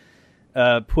really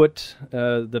put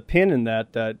the pin in that.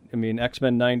 I mean,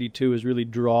 X-Men 92 is really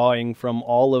drawing from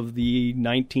all of the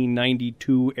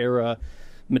 1992 era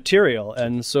material,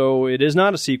 and so it is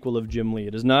not a sequel of Jim Lee.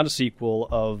 It is not a sequel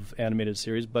of Animated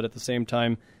Series, but at the same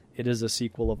time, it is a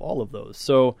sequel of all of those.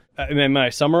 So, am I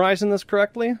summarizing this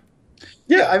correctly?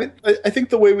 Yeah, I mean, I think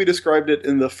the way we described it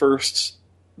in the first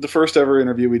ever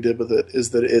interview we did with it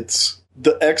is that it's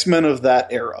the X-Men of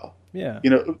that era. Yeah. You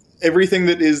know, everything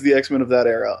that is the X-Men of that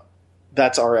era,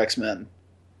 that's our X-Men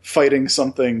fighting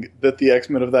something that the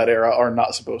X-Men of that era are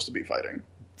not supposed to be fighting.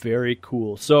 Very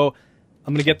cool. So,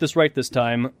 I'm going to get this right this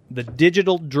time. The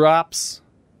digital drops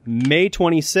May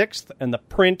 26th, and the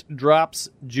print drops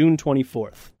June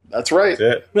 24th. That's right.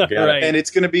 That's it. Got Right. it. And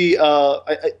it's going to be,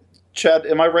 Chad,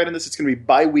 am I right in this? It's going to be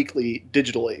bi-weekly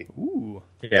digitally. Ooh.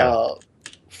 Yeah.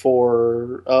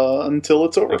 For until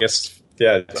it's over. I guess.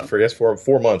 Yeah. For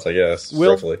 4 months. I guess.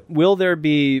 Roughly. Will there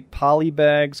be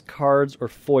polybags, cards, or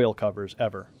foil covers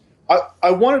ever?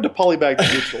 I wanted to polybag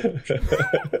the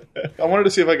digital. I wanted to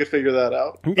see if I could figure that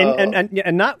out.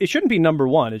 And not. It shouldn't be number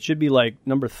 1. It should be like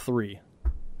number 3,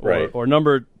 Right. or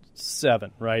number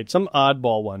 7, right? Some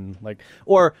oddball one,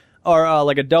 or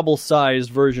like a double-sized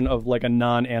version of like a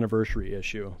non-anniversary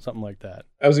issue, something like that.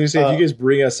 I was going to say, if you guys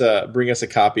bring us a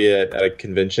copy at a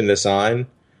convention to sign,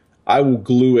 I will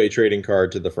glue a trading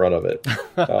card to the front of it.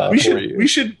 We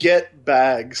should get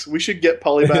bags. We should get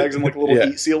polybags and like a little Yeah.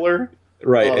 heat sealer.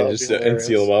 Right, Oh, and that'd just be and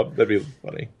seal hilarious. them up. That'd be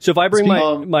funny. So if I bring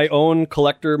Speaking- my own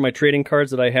collector, my trading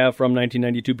cards that I have from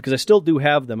 1992, because I still do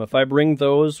have them, if I bring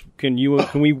those, can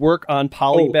we work on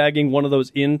polybagging one of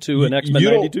those into an X-Men you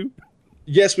don't- 92?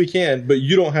 Yes, we can, but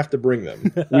you don't have to bring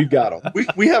them. We've got them.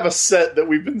 We have a set that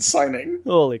we've been signing.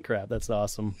 Holy crap, that's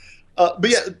awesome. But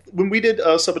yeah, when we did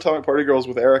Subatomic Party Girls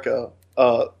with Erica,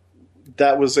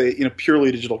 that was a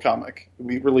purely digital comic.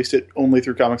 We released it only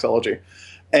through Comixology,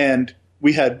 and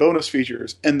we had bonus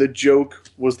features. And the joke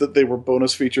was that they were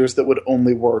bonus features that would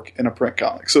only work in a print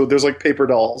comic. So there's like paper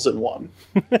dolls in one.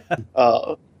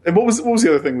 And what was the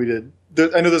other thing we did?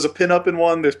 I know there's a pinup in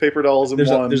one. There's paper dolls in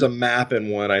one. There's a map in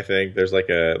one. I think there's like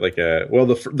a well,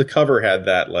 the cover had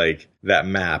that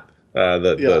map.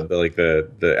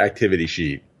 The activity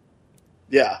sheet.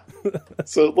 Yeah.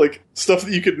 So like stuff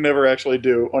that you could never actually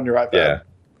do on your iPad.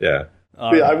 Yeah.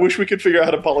 But yeah, I wish we could figure out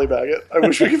how to polybag it. I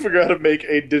wish we could figure out how to make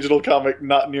a digital comic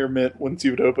not near mint once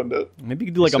you'd opened it. Maybe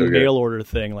you could do like So a good. mail order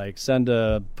thing, like send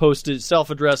a postage,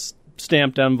 self-addressed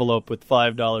stamped envelope with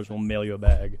 $5. We'll mail you a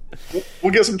bag.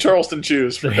 We'll get some Charleston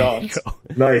chews for Don's.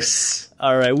 Nice.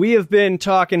 All right, we have been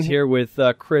talking here with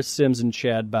Chris Sims and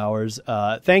Chad Bowers.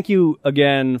 Thank you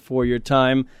again for your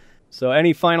time. So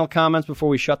any final comments before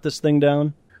we shut this thing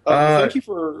down? Thank you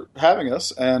for having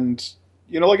us. And,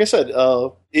 like I said,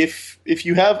 if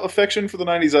you have affection for the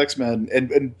 90s X-Men,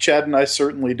 and Chad and I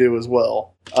certainly do as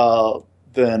well,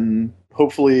 then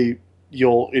hopefully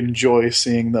you'll enjoy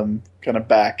seeing them kind of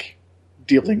back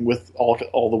dealing with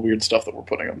all the weird stuff that we're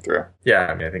putting them through. Yeah,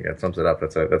 I mean, I think that sums it up.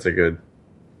 That's a good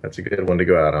one to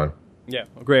go out on. Yeah,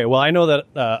 great. Well, I know that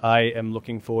I am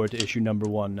looking forward to issue number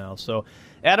 1 now. So,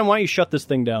 Adam, why don't you shut this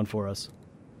thing down for us?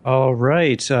 All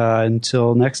right.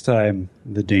 Until next time,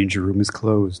 the Danger Room is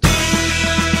closed.